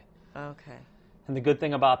VA. Okay. And the good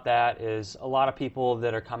thing about that is a lot of people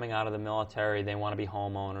that are coming out of the military, they want to be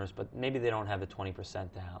homeowners, but maybe they don't have the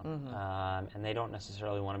 20% down. And they don't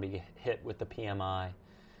necessarily want to be hit with the PMI.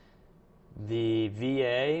 The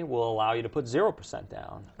VA will allow you to put 0%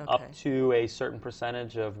 down, up to a certain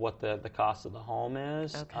percentage of what the cost of the home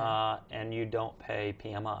is, and you don't pay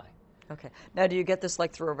PMI. Okay. Now, do you get this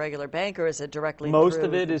like through a regular bank, or is it directly Most through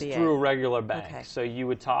of it the is VA? through a regular bank. Okay. So you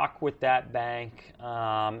would talk with that bank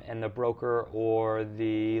and the broker or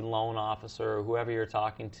the loan officer, whoever you're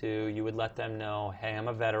talking to. You would let them know, hey, I'm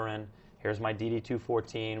a veteran. here's my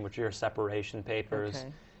DD-214, which are your separation papers.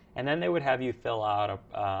 Okay. And then they would have you fill out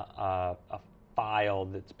a file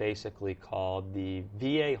that's basically called the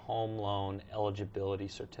VA Home Loan Eligibility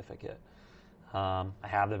Certificate. I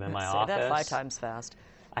have them in my office. Say that 5 times fast.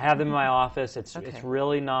 I have them in my office. It's Okay.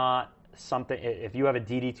 really not something. If you have a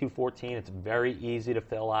DD-214, it's very easy to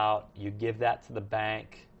fill out. You give that to the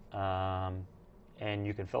bank, and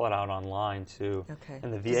you can fill it out online too. Okay.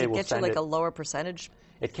 And the VA Does it will get you send like it. a lower percentage?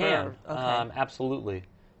 It can. Okay. Absolutely.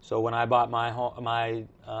 So when I bought my home,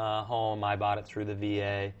 I bought it through the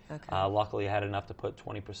VA. Okay. Luckily, I had enough to put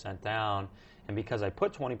 20% down. And because I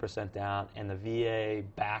put 20% down and the VA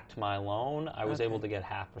backed my loan, I was able to get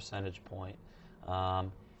half percentage point.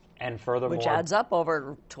 And furthermore, Which adds up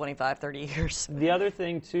over 25, 30 years. the other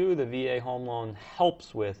thing too, the VA home loan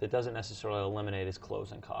helps with, it doesn't necessarily eliminate, is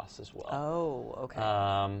closing costs as well. Oh, okay.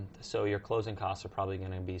 So your closing costs are probably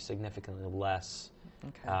going to be significantly less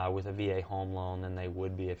with a VA home loan than they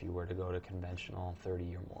would be if you were to go to conventional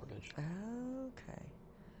 30-year mortgage. Okay.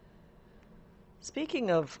 Speaking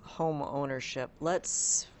of home ownership,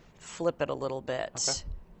 let's flip it a little bit. Okay.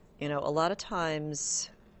 You know, a lot of times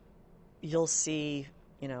you'll see,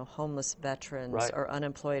 you know, homeless veterans Right. or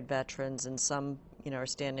unemployed veterans, and some, you know, are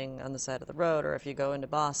standing on the side of the road, or if you go into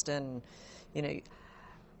Boston, you know,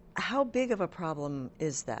 how big of a problem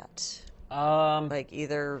is that? Like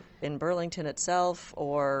either in Burlington itself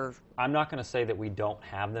or... I'm not going to say that we don't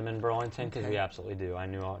have them in Burlington, because Okay. we absolutely do. I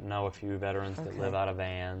know a few veterans that live out of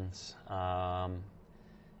vans, and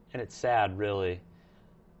it's sad, really.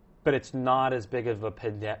 But it's not as big of a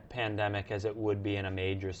pandemic as it would be in a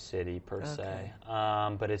major city, per se.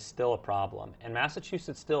 But it's still a problem. And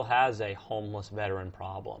Massachusetts still has a homeless veteran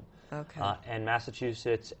problem. Okay. And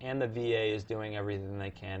Massachusetts and the VA is doing everything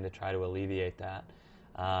they can to try to alleviate that.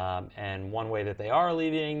 And one way that they are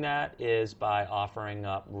alleviating that is by offering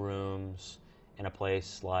up rooms in a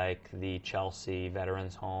place like the Chelsea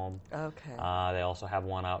Veterans Home. Okay. They also have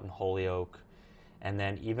one out in Holyoke. And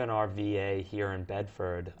then even our VA here in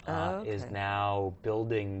Bedford is now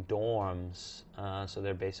building dorms. So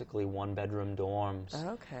they're basically one-bedroom dorms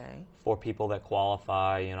for people that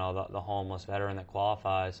qualify, you know, the homeless veteran that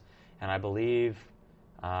qualifies. And I believe,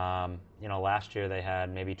 you know, last year they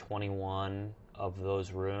had maybe 21 of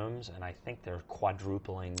those rooms, and I think they're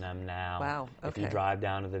quadrupling them now. Wow, If you drive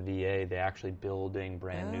down to the VA, they're actually building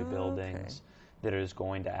brand new buildings that is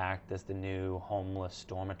going to act as the new homeless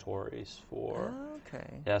dormitories for...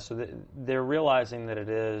 Yeah, so they're realizing that it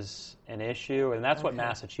is an issue, and that's what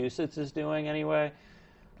Massachusetts is doing anyway.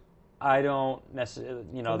 I don't necessarily,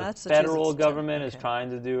 you know, the federal government is trying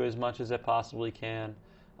to do as much as it possibly can.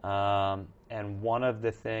 And one of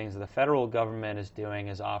the things the federal government is doing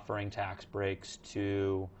is offering tax breaks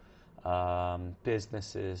to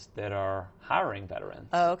businesses that are hiring veterans.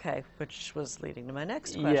 Oh, okay, which was leading to my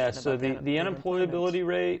next question. Yeah, so the unemployability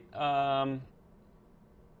rate,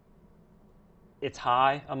 it's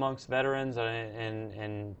high amongst veterans,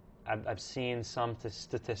 and I've seen some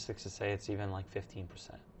statistics that say it's even like 15%.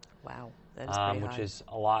 Wow, that is pretty which high. is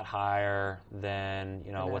a lot higher than,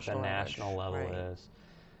 you know, what the national level is.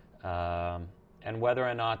 And whether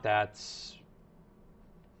or not that's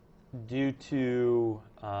due to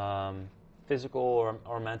physical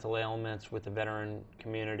or mental ailments with the veteran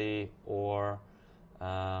community, or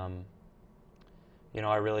you know,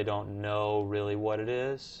 I really don't know really what it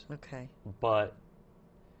is. Okay. But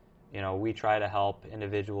you know, we try to help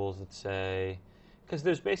individuals that say, because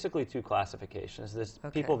there's basically 2 classifications. There's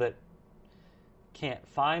people that can't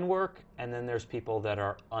find work, and then there's people that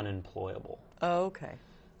are unemployable. Okay.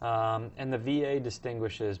 And the VA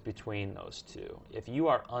distinguishes between those 2. If you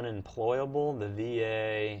are unemployable, the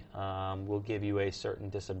VA will give you a certain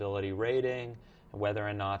disability rating, whether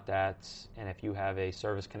or not that's, and if you have a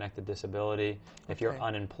service-connected disability, if you're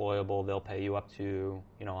unemployable, they'll pay you up to,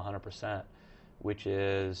 you know, 100%, which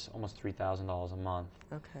is almost $3,000 a month.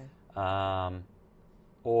 Okay.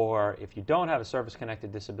 Or if you don't have a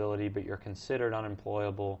service-connected disability, but you're considered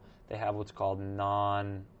unemployable, they have what's called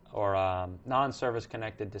non-service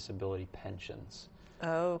connected disability pensions.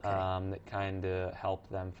 That kind of help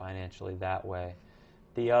them financially that way.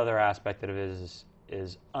 The other aspect of it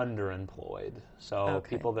is underemployed. So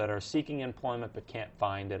people that are seeking employment but can't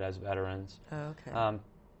find it as veterans.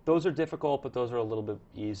 Those are difficult, but those are a little bit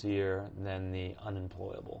easier than the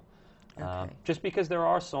unemployable. Just because there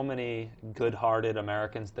are so many good-hearted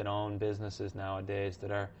Americans that own businesses nowadays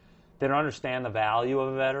that understand the value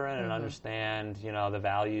of a veteran and understand, you know, the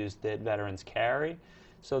values that veterans carry,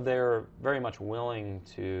 so they're very much willing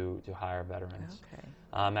to hire veterans.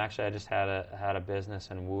 Actually, I just had a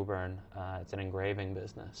business in Woburn. It's an engraving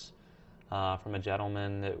business, from a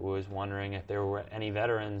gentleman that was wondering if there were any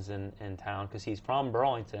veterans in town, because he's from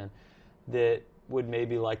Burlington, that would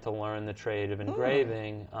maybe like to learn the trade of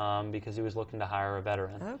engraving, because he was looking to hire a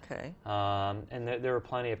veteran. Okay. And there are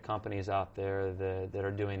plenty of companies out there that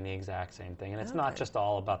are doing the exact same thing. And it's not just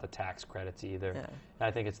all about the tax credits either. Yeah.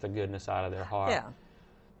 I think it's the goodness out of their heart. Yeah.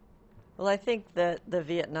 Well, I think that the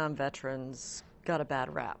Vietnam veterans got a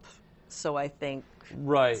bad rap. So I think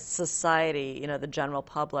society, you know, the general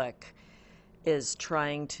public is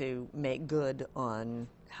trying to make good on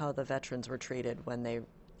how the veterans were treated when they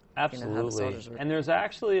Absolutely. how the soldiers were. And there's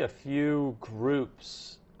actually a few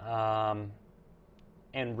groups, and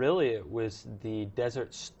really it was the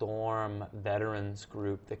Desert Storm Veterans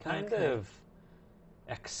group that kind of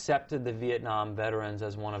accepted the Vietnam veterans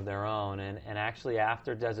as one of their own. And actually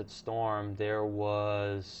after Desert Storm, there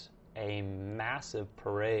was a massive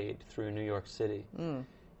parade through New York City.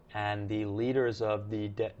 And the leaders of the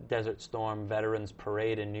Desert Storm Veterans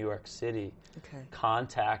Parade in New York City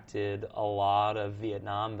contacted a lot of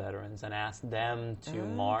Vietnam veterans and asked them to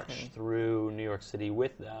march through New York City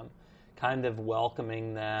with them, kind of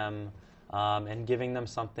welcoming them and giving them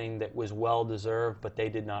something that was well-deserved, but they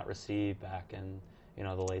did not receive back in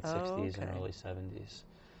the late 60s and early 70s.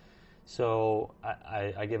 So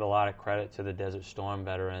I give a lot of credit to the Desert Storm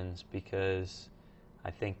veterans, because I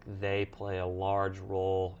think they play a large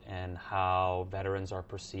role in how veterans are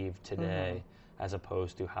perceived today, as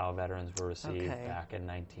opposed to how veterans were received back in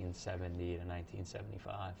 1970 to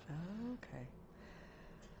 1975. Okay.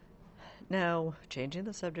 Now, changing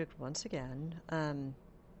the subject once again,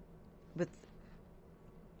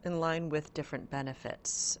 in line with different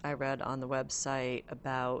benefits, I read on the website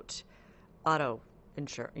about auto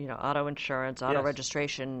insurance, auto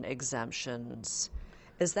registration exemptions.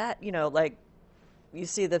 Is that, like, you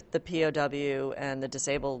see the POW and the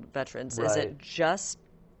disabled veterans, is it just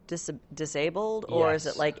disabled, or is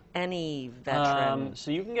it like any veteran? So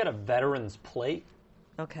you can get a veteran's plate.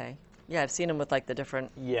 Okay. Yeah, I've seen them with like the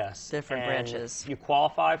different branches. You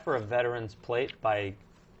qualify for a veteran's plate by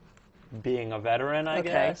being a veteran, I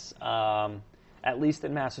guess. At least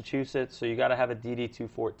in Massachusetts, so you got to have a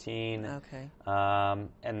DD-214. Okay.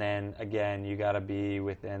 And then again, you got to be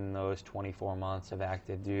within those 24 months of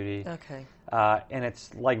active duty. Okay. And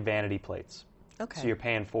it's like vanity plates. Okay. So you're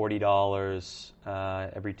paying $40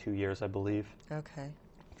 every 2 years, I believe. Okay.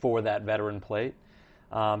 For that veteran plate.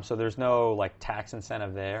 So there's no like tax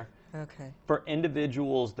incentive there. Okay. For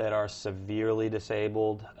individuals that are severely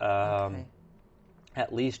disabled, at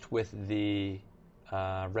least with the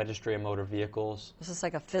Registry of Motor Vehicles. Is this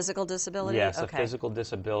like a physical disability? Yes, a physical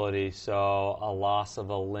disability. So a loss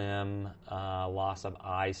of a limb, loss of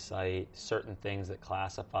eyesight, certain things that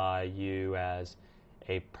classify you as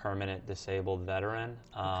a permanent disabled veteran.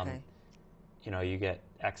 You get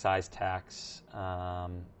excise tax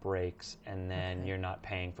breaks, and then you're not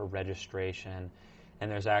paying for registration. And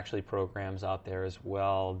there's actually programs out there as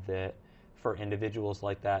well that for individuals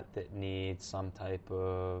like that need some type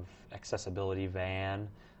of accessibility van.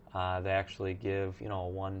 They actually give a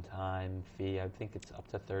one-time fee. I think it's up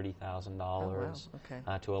to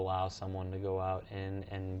 $30,000 to allow someone to go out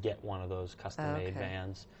and get one of those custom-made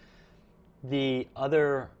vans. The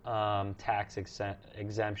other tax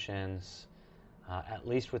exemptions, at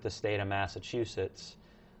least with the state of Massachusetts,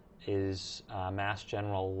 is Mass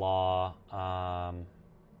General Law.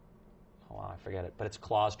 I forget it, but it's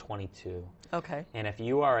Clause 22. Okay. And if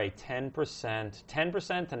you are a 10%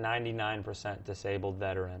 to 99% disabled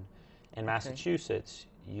veteran in Massachusetts,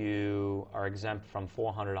 you are exempt from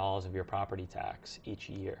 $400 of your property tax each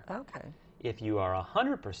year. Okay. If you are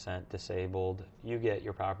 100% disabled, you get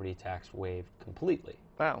your property tax waived completely.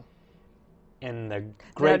 Wow. In the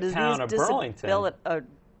great town of Burlington.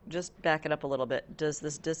 Just back it up a little bit. Does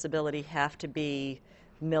this disability have to be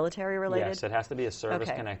military related? Yes, it has to be a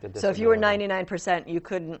service-connected disability. So if you were 99%, you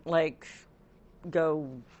couldn't like go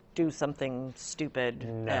do something stupid.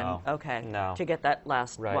 No. No. To get that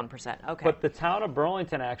last 1%. Okay. But the town of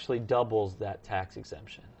Burlington actually doubles that tax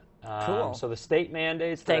exemption. Cool. So the state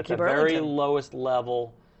mandates that at the very lowest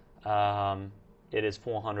level, it is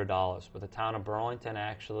 $400. But the town of Burlington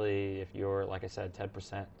actually, if you're, like I said,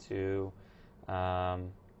 10% to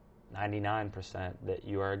 99%, that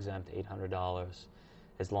you are exempt $800.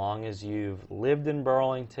 As long as you've lived in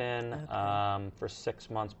Burlington for 6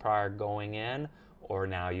 months prior going in, or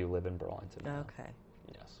now you live in Burlington. Okay.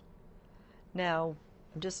 Yes. Now,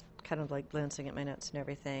 I'm just kind of like glancing at my notes and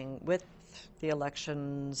everything. With the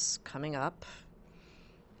elections coming up,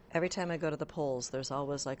 every time I go to the polls, there's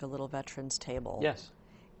always like a little veterans table. Yes.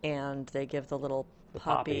 And they give the little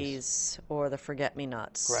poppies or the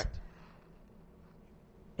forget-me-nots. Correct.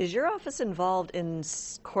 Is your office involved in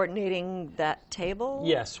coordinating that table?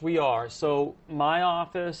 Yes, we are. So my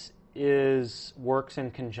office works in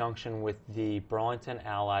conjunction with the Burlington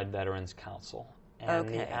Allied Veterans Council. And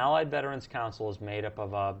Okay. the Allied Veterans Council is made up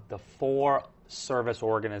of the 4 service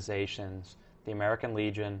organizations, the American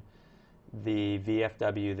Legion, the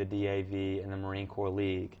VFW, the DAV, and the Marine Corps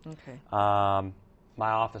League. Okay. My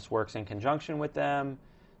office works in conjunction with them,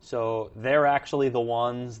 so they're actually the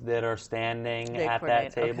ones that are standing They at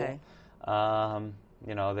that coordinate, table.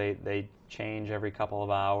 okay. They change every couple of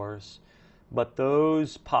hours. But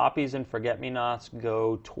those poppies and forget-me-nots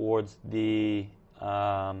go towards the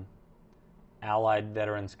Allied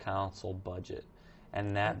Veterans Council budget.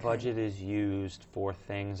 And that Okay. budget is used for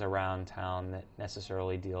things around town that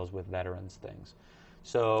necessarily deals with veterans things.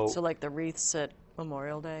 So like the wreaths at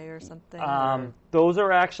Memorial Day or something? those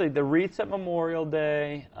are actually the wreaths at Memorial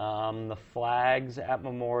Day, the flags at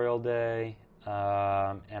Memorial Day,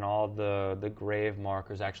 and all the grave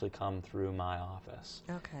markers actually come through my office.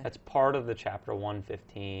 Okay. That's part of the Chapter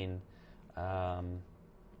 115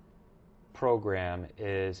 program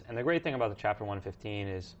and the great thing about the Chapter 115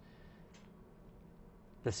 is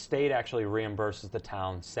the state actually reimburses the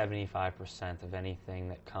town 75% of anything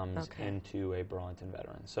that comes into a Burlington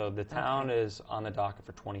veteran. So the town is on the docket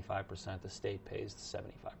for 25%. The state pays the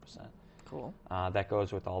 75%. Cool. That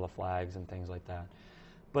goes with all the flags and things like that.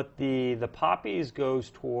 But the poppies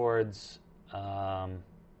goes towards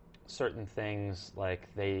certain things, like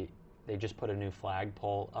they just put a new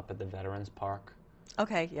flagpole up at the Veterans Park.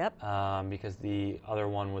 Okay, yep. Because the other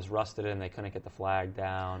one was rusted and they couldn't get the flag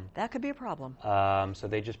down. That could be a problem. So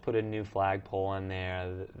they just put a new flagpole in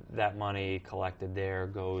there. That money collected there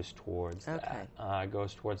goes towards that.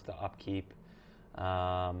 Goes towards the upkeep,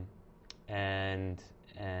 and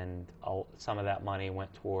some of that money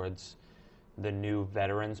went towards the new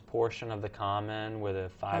veterans portion of the common, where the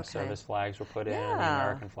 5 service flags were put in, and the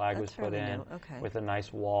American flag was put in, with a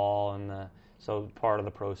nice wall, and so part of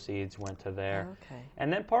the proceeds went to there. Okay.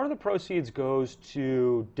 And then part of the proceeds goes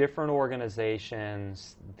to different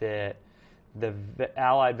organizations that the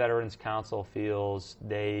Allied Veterans Council feels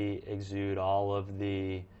they exude all of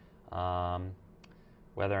the,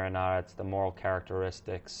 whether or not it's the moral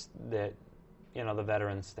characteristics that the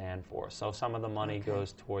veterans stand for. So some of the money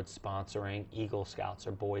goes towards sponsoring Eagle Scouts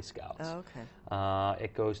or Boy Scouts.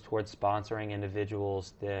 It goes towards sponsoring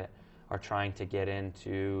individuals that are trying to get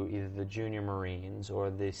into either the Junior Marines or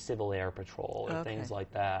the Civil Air Patrol or things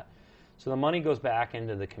like that. So the money goes back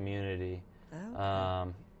into the community in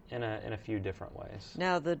a few different ways.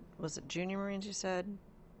 Now, was it Junior Marines you said?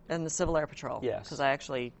 And the Civil Air Patrol? Yes. Because I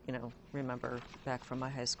actually, remember back from my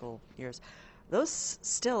high school years. Those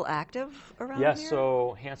still active around here? Yes,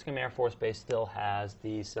 so Hanscom Air Force Base still has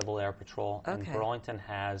the Civil Air Patrol, and Burlington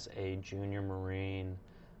has a Junior Marine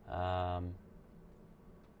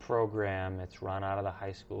program. It's run out of the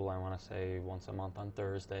high school, I want to say once a month on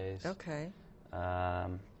Thursdays. By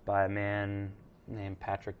a man named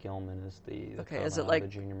Patrick Gilman is the is it of like the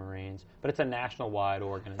Junior Marines. But it's a national-wide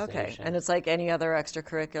organization. And it's like any other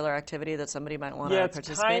extracurricular activity that somebody might want to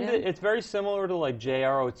participate in? It's very similar to like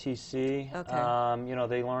JROTC.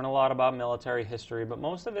 They learn a lot about military history, but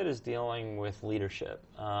most of it is dealing with leadership,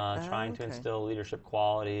 trying to instill leadership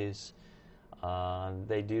qualities.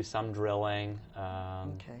 They do some drilling,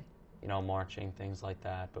 marching, things like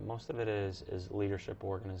that. But most of it is leadership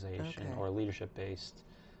organization or leadership-based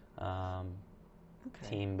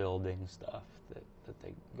team building stuff that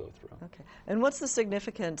they go through. Okay. And what's the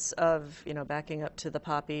significance of, backing up to the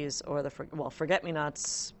poppies or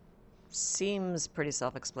forget-me-nots? Seems pretty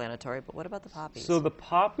self-explanatory, but what about the poppies? So the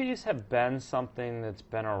poppies have been something that's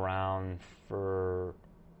been around for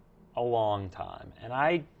a long time. And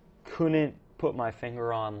I couldn't put my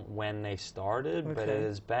finger on when they started, but it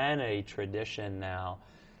has been a tradition now.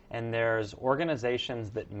 And there's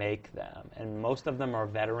organizations that make them, and most of them are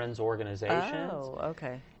veterans organizations.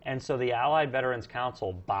 And so the Allied Veterans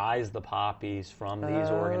Council buys the poppies from these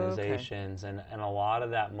organizations, and a lot of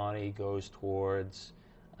that money goes towards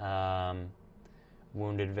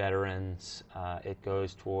wounded veterans. It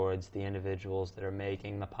goes towards the individuals that are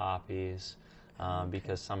making the poppies,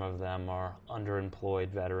 because some of them are underemployed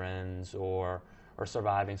veterans or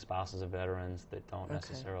surviving spouses of veterans that don't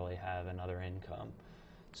necessarily have another income.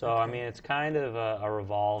 So, I mean, it's kind of a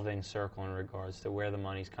revolving circle in regards to where the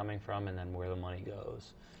money's coming from and then where the money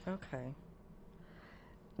goes. Okay.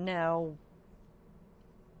 Now,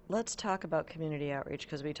 let's talk about community outreach,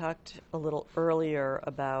 because we talked a little earlier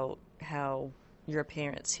about how your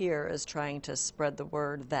appearance here is trying to spread the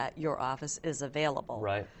word that your office is available.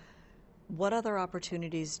 Right. what other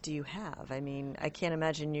opportunities do you have? I mean, I can't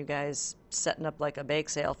imagine you guys setting up like a bake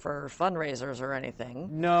sale for fundraisers or anything.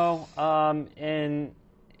 No,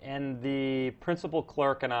 and the principal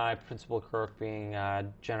clerk and I, principal clerk being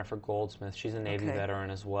Jennifer Goldsmith, she's a Navy Okay. veteran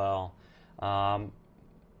as well.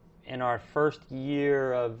 In our first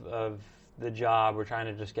year of the job, we're trying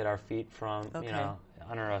to just get our feet Okay.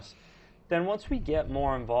 under us. Then once we get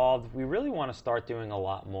more involved, we really want to start doing a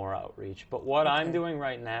lot more outreach. But what I'm Okay. doing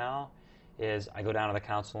right now is I go down to the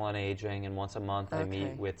Council on Aging, and once a month I meet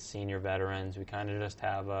Okay. with senior veterans. We kind of just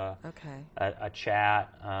have Okay. a chat,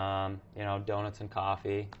 donuts and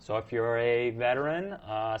coffee. So if you're a veteran,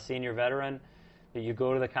 senior veteran, that you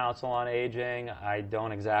go to the Council on Aging, I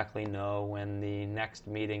don't exactly know when the next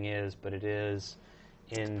meeting is, but it is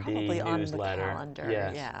in Probably the on newsletter. the calendar.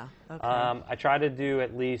 Yes. Yeah. Okay. I try to do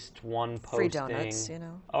at least one Free posting. donuts, you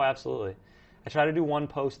know? Oh, absolutely. I try to do one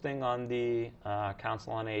posting on the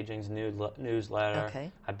Council on Aging's newsletter.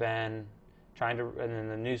 Okay. I've been trying to, and then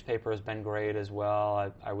the newspaper has been great as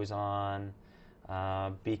well. I was on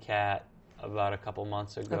BCAT about a couple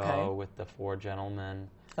months ago Okay. with the four gentlemen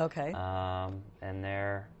Okay. and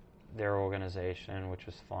their organization, which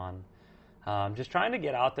was fun. Just trying to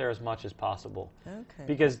get out there as much as possible. Okay.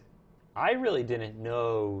 Because I really didn't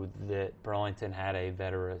know that Burlington had a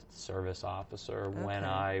veteran service officer when Okay.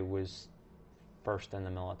 I was first in the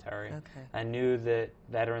military. Okay. I knew that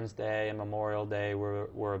Veterans Day and Memorial Day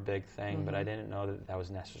were a big thing, but I didn't know that that was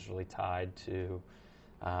necessarily tied to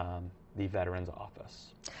the Veterans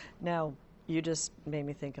Office. Now, you just made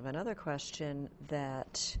me think of another question,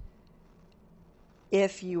 that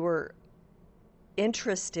if you were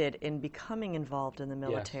interested in becoming involved in the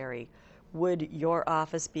military, would your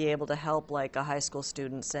office be able to help like a high school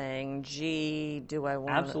student saying, gee, do I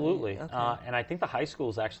want to? Absolutely. Okay. And I think the high school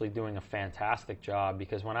is actually doing a fantastic job,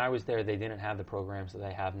 because when I was there, they didn't have the programs that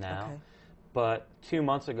they have now. Okay. But 2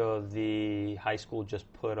 months ago, the high school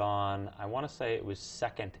just put on, I want to say it was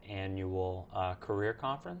second annual career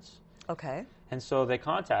conference. Okay. And so they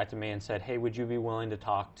contacted me and said, hey, would you be willing to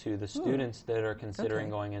talk to the students that are considering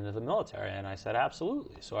Okay. going into the military? And I said,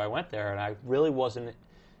 absolutely. So I went there, and I really wasn't,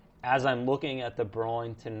 as I'm looking at the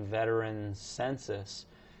Burlington Veterans Census,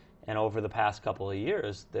 and over the past couple of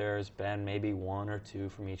years, there's been maybe one or two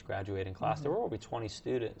from each graduating class. There were over 20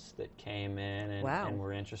 students that came in Wow. and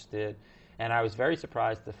were interested. And I was very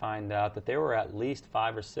surprised to find out that there were at least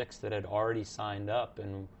 5 or 6 that had already signed up,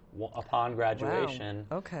 and upon graduation,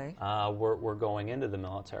 Wow. Okay. were going into the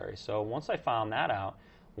military. So once I found that out,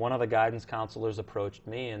 one of the guidance counselors approached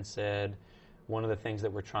me and said, one of the things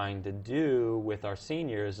that we're trying to do with our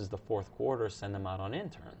seniors is the fourth quarter send them out on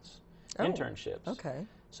internships. Okay.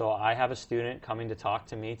 So I have a student coming to talk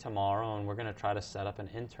to me tomorrow, and we're going to try to set up an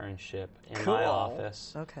internship in Cool. my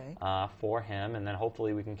office Okay. for him, and then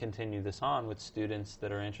hopefully we can continue this on with students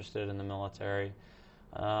that are interested in the military.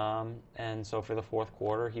 And so for the fourth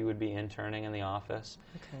quarter, he would be interning in the office.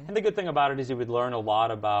 Okay. And the good thing about it is he would learn a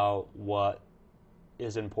lot about what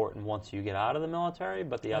is important once you get out of the military,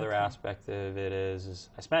 but the other Okay. aspect of it is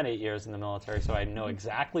I spent 8 years in the military, so I know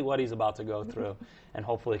exactly what he's about to go through, and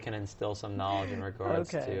hopefully can instill some knowledge in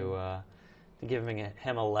regards Okay. to giving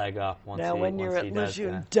him a leg up once Now, he when you're once he at does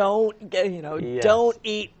Lejeune, that. don't get, Yes. don't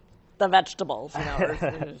eat the vegetables, or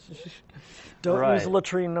don't Right. use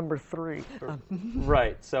latrine number 3.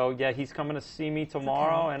 Right. So yeah, he's coming to see me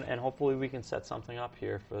tomorrow, Okay. and hopefully we can set something up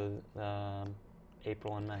here for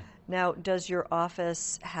April and May. Now, does your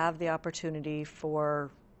office have the opportunity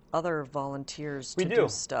for other volunteers We to do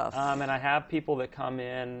stuff? and I have people that come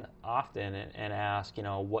in often and ask,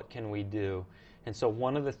 what can we do? And so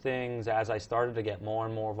one of the things, as I started to get more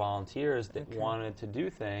and more volunteers that Okay. wanted to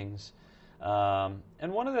do things, and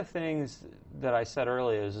one of the things that I said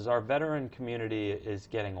earlier is our veteran community is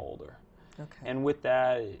getting older. Okay. And with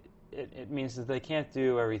that, it means that they can't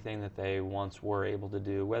do everything that they once were able to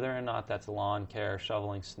do, whether or not that's lawn care,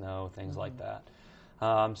 shoveling snow, things like that.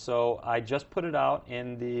 So I just put it out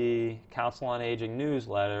in the Council on Aging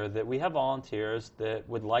newsletter that we have volunteers that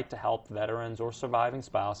would like to help veterans or surviving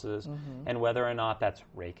spouses, and whether or not that's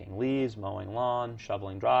raking leaves, mowing lawn,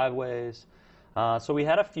 shoveling driveways. So we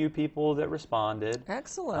had a few people that responded.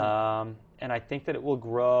 Excellent. And I think that it will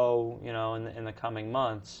grow, in the coming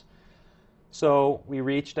months. So we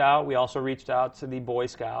reached out. We also reached out to the Boy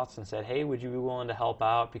Scouts and said, hey, would you be willing to help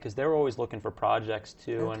out? Because they're always looking for projects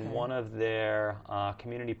too, Okay. and one of their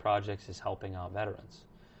community projects is helping out veterans.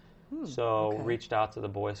 So okay. reached out to the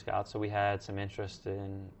Boy Scouts. So we had some interest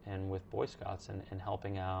in with Boy Scouts and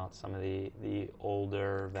helping out some of the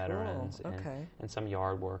older veterans Okay. and some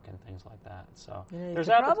yard work and things like that. So You know, you there's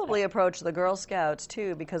could probably approach the Girl Scouts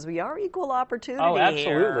too, because we are equal opportunity Oh,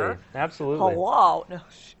 absolutely, here. absolutely. Hello. No,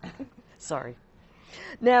 sorry.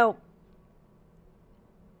 Now,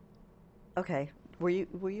 okay, were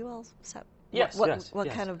you all set? Yes, What yes,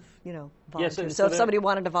 yes. kind of Yeah, volunteers? So if somebody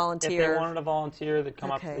wanted to volunteer, if they wanted to volunteer, they'd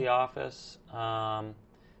come up to Okay. the office.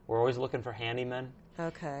 We're always looking for handymen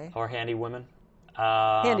okay, or handy women.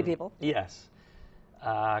 handy people. Yes,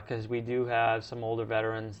 because we do have some older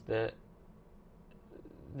veterans that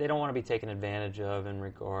they don't want to be taken advantage of in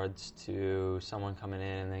regards to someone coming in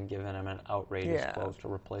and then giving them an outrageous Yeah. quote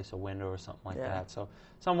to replace a window or something like Yeah. that. So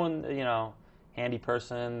someone, handy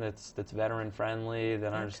person that's veteran friendly,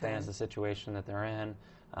 that understands the situation that they're in.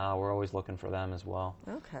 We're always looking for them as well.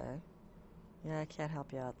 Okay. Yeah, I can't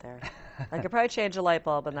help you out there. I could probably change a light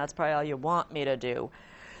bulb, and that's probably all you want me to do.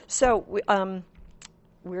 So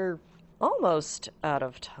we're almost out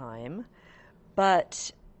of time,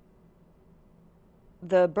 but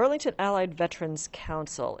the Burlington Allied Veterans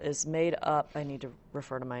Council is made up, I need to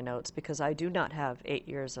refer to my notes because I do not have 8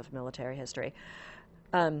 years of military history.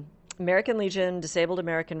 American Legion, Disabled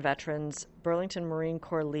American Veterans, Burlington Marine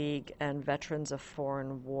Corps League, and Veterans of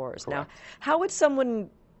Foreign Wars. Correct. Now, how would someone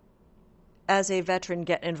as a veteran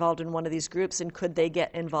get involved in one of these groups, and could they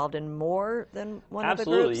get involved in more than one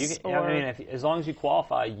Absolutely. of the groups? Absolutely. As long as you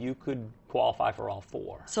qualify, you could qualify for all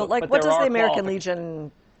four. So, but what there does are the American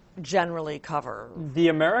Legion generally cover? The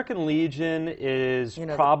American Legion is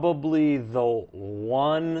probably the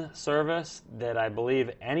one service that I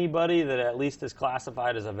believe anybody that at least is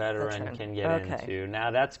classified as a veteran can get into.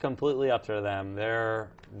 Now, that's completely up to them.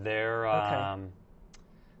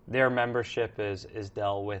 Their membership is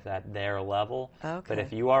dealt with at their level. But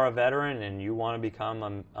if you are a veteran and you want to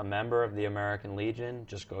become a member of the American Legion,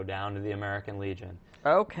 just go down to the American Legion.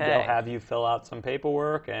 Okay. They'll have you fill out some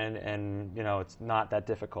paperwork, and it's not that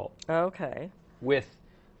difficult. Okay. With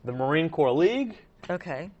the Marine Corps League,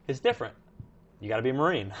 it's different. You got to be a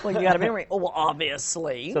Marine. Well, you got to be a Marine. Oh, well,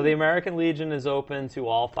 obviously. So the American Legion is open to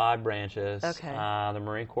all 5 branches. Okay. The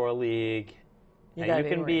Marine Corps League, you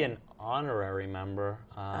can be an honorary member.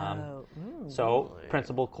 So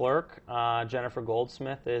principal clerk Jennifer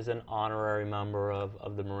Goldsmith is an honorary member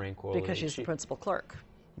of the Marine Corps League. Because she's the principal clerk.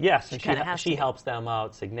 Yes, and she helps them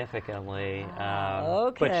out significantly.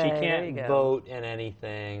 But she can't vote in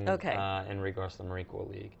anything in regards to the Marine Corps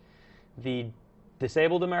League. The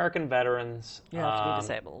Disabled American Veterans, you have to be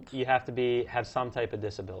disabled. You have to have some type of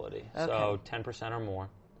disability, so 10% or more.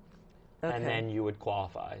 And then you would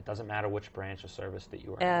qualify. It doesn't matter which branch of service that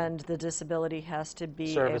you are in. And the disability has to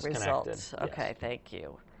be service a result. Connected. Okay, yes. Thank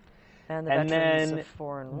you. And the Veterans of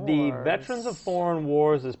Foreign Wars. The Veterans of Foreign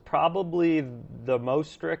Wars is probably the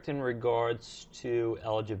most strict in regards to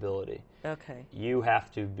eligibility. Okay. You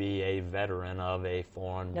have to be a veteran of a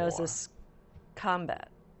foreign war. Now, is this combat?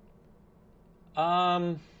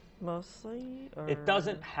 Mostly? Or? It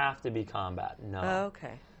doesn't have to be combat, no.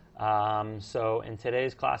 Okay. So in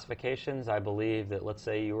today's classifications, I believe that, let's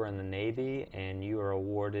say you were in the Navy and you are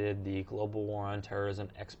awarded the Global War on Terrorism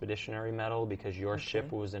Expeditionary Medal because your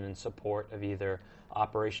ship was in support of either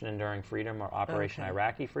Operation Enduring Freedom or Operation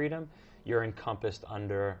Iraqi Freedom, you're encompassed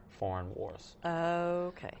under foreign wars.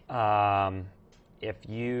 Okay. If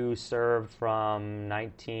you served from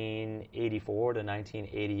 1984 to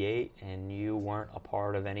 1988 and you weren't a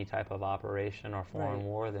part of any type of operation or foreign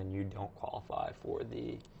war, then you don't qualify for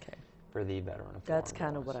the Veteran of Foreign That's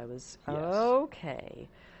kind of Wars. what I was. Yes. Okay.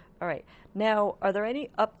 All right. Now, are there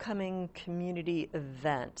any upcoming community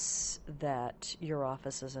events that your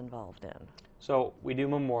office is involved in? So we do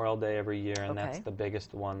Memorial Day every year, and that's the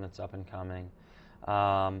biggest one that's up and coming.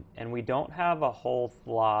 And we don't have a whole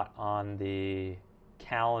lot on the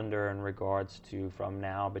calendar in regards to from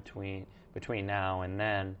now between now and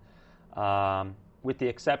then, with the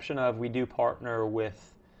exception of we do partner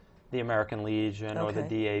with the American Legion or the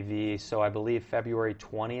DAV. So I believe February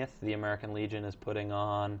 20th, the American Legion is putting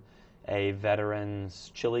on a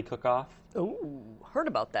veterans chili cook-off. Ooh, heard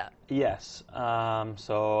about that. Yes.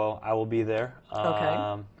 So I will be there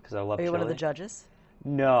because I love chili. Are you one of the judges?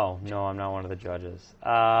 No, I'm not one of the judges.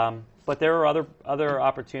 But there are other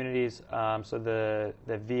opportunities. So the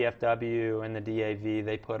VFW and the DAV,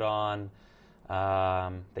 they put on,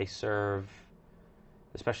 they serve,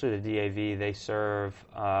 especially the DAV, they serve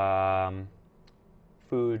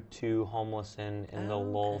food to homeless in the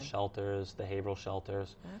Lowell shelters, the Haverhill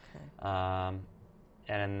shelters. Okay.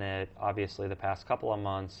 And obviously the past couple of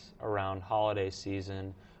months around holiday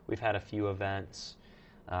season, we've had a few events.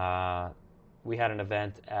 We had an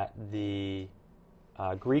event at the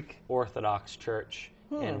Greek Orthodox Church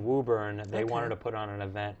in Woburn. They wanted to put on an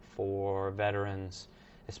event for veterans,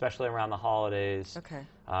 especially around the holidays,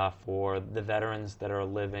 for the veterans that are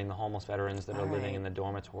living, the homeless veterans that are living in the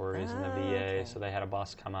dormitories in the VA. So they had a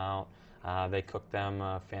bus come out. They cooked them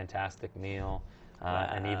a fantastic meal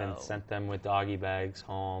and even sent them with doggy bags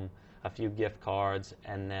home, a few gift cards,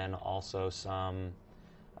 and then also some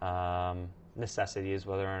necessities,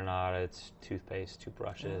 whether or not it's toothpaste,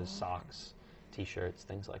 toothbrushes, socks, T-shirts,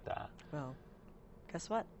 things like that. Well, guess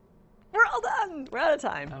what? We're all done. We're out of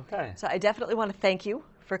time. Okay. So I definitely want to thank you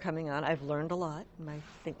for coming on. I've learned a lot. I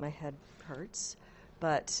think my head hurts,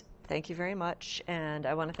 but thank you very much. And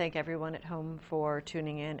I want to thank everyone at home for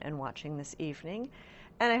tuning in and watching this evening.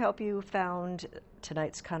 And I hope you found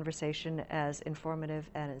tonight's conversation as informative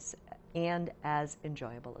and as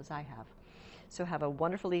enjoyable as I have. So have a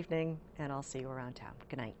wonderful evening, and I'll see you around town.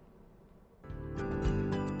 Good night.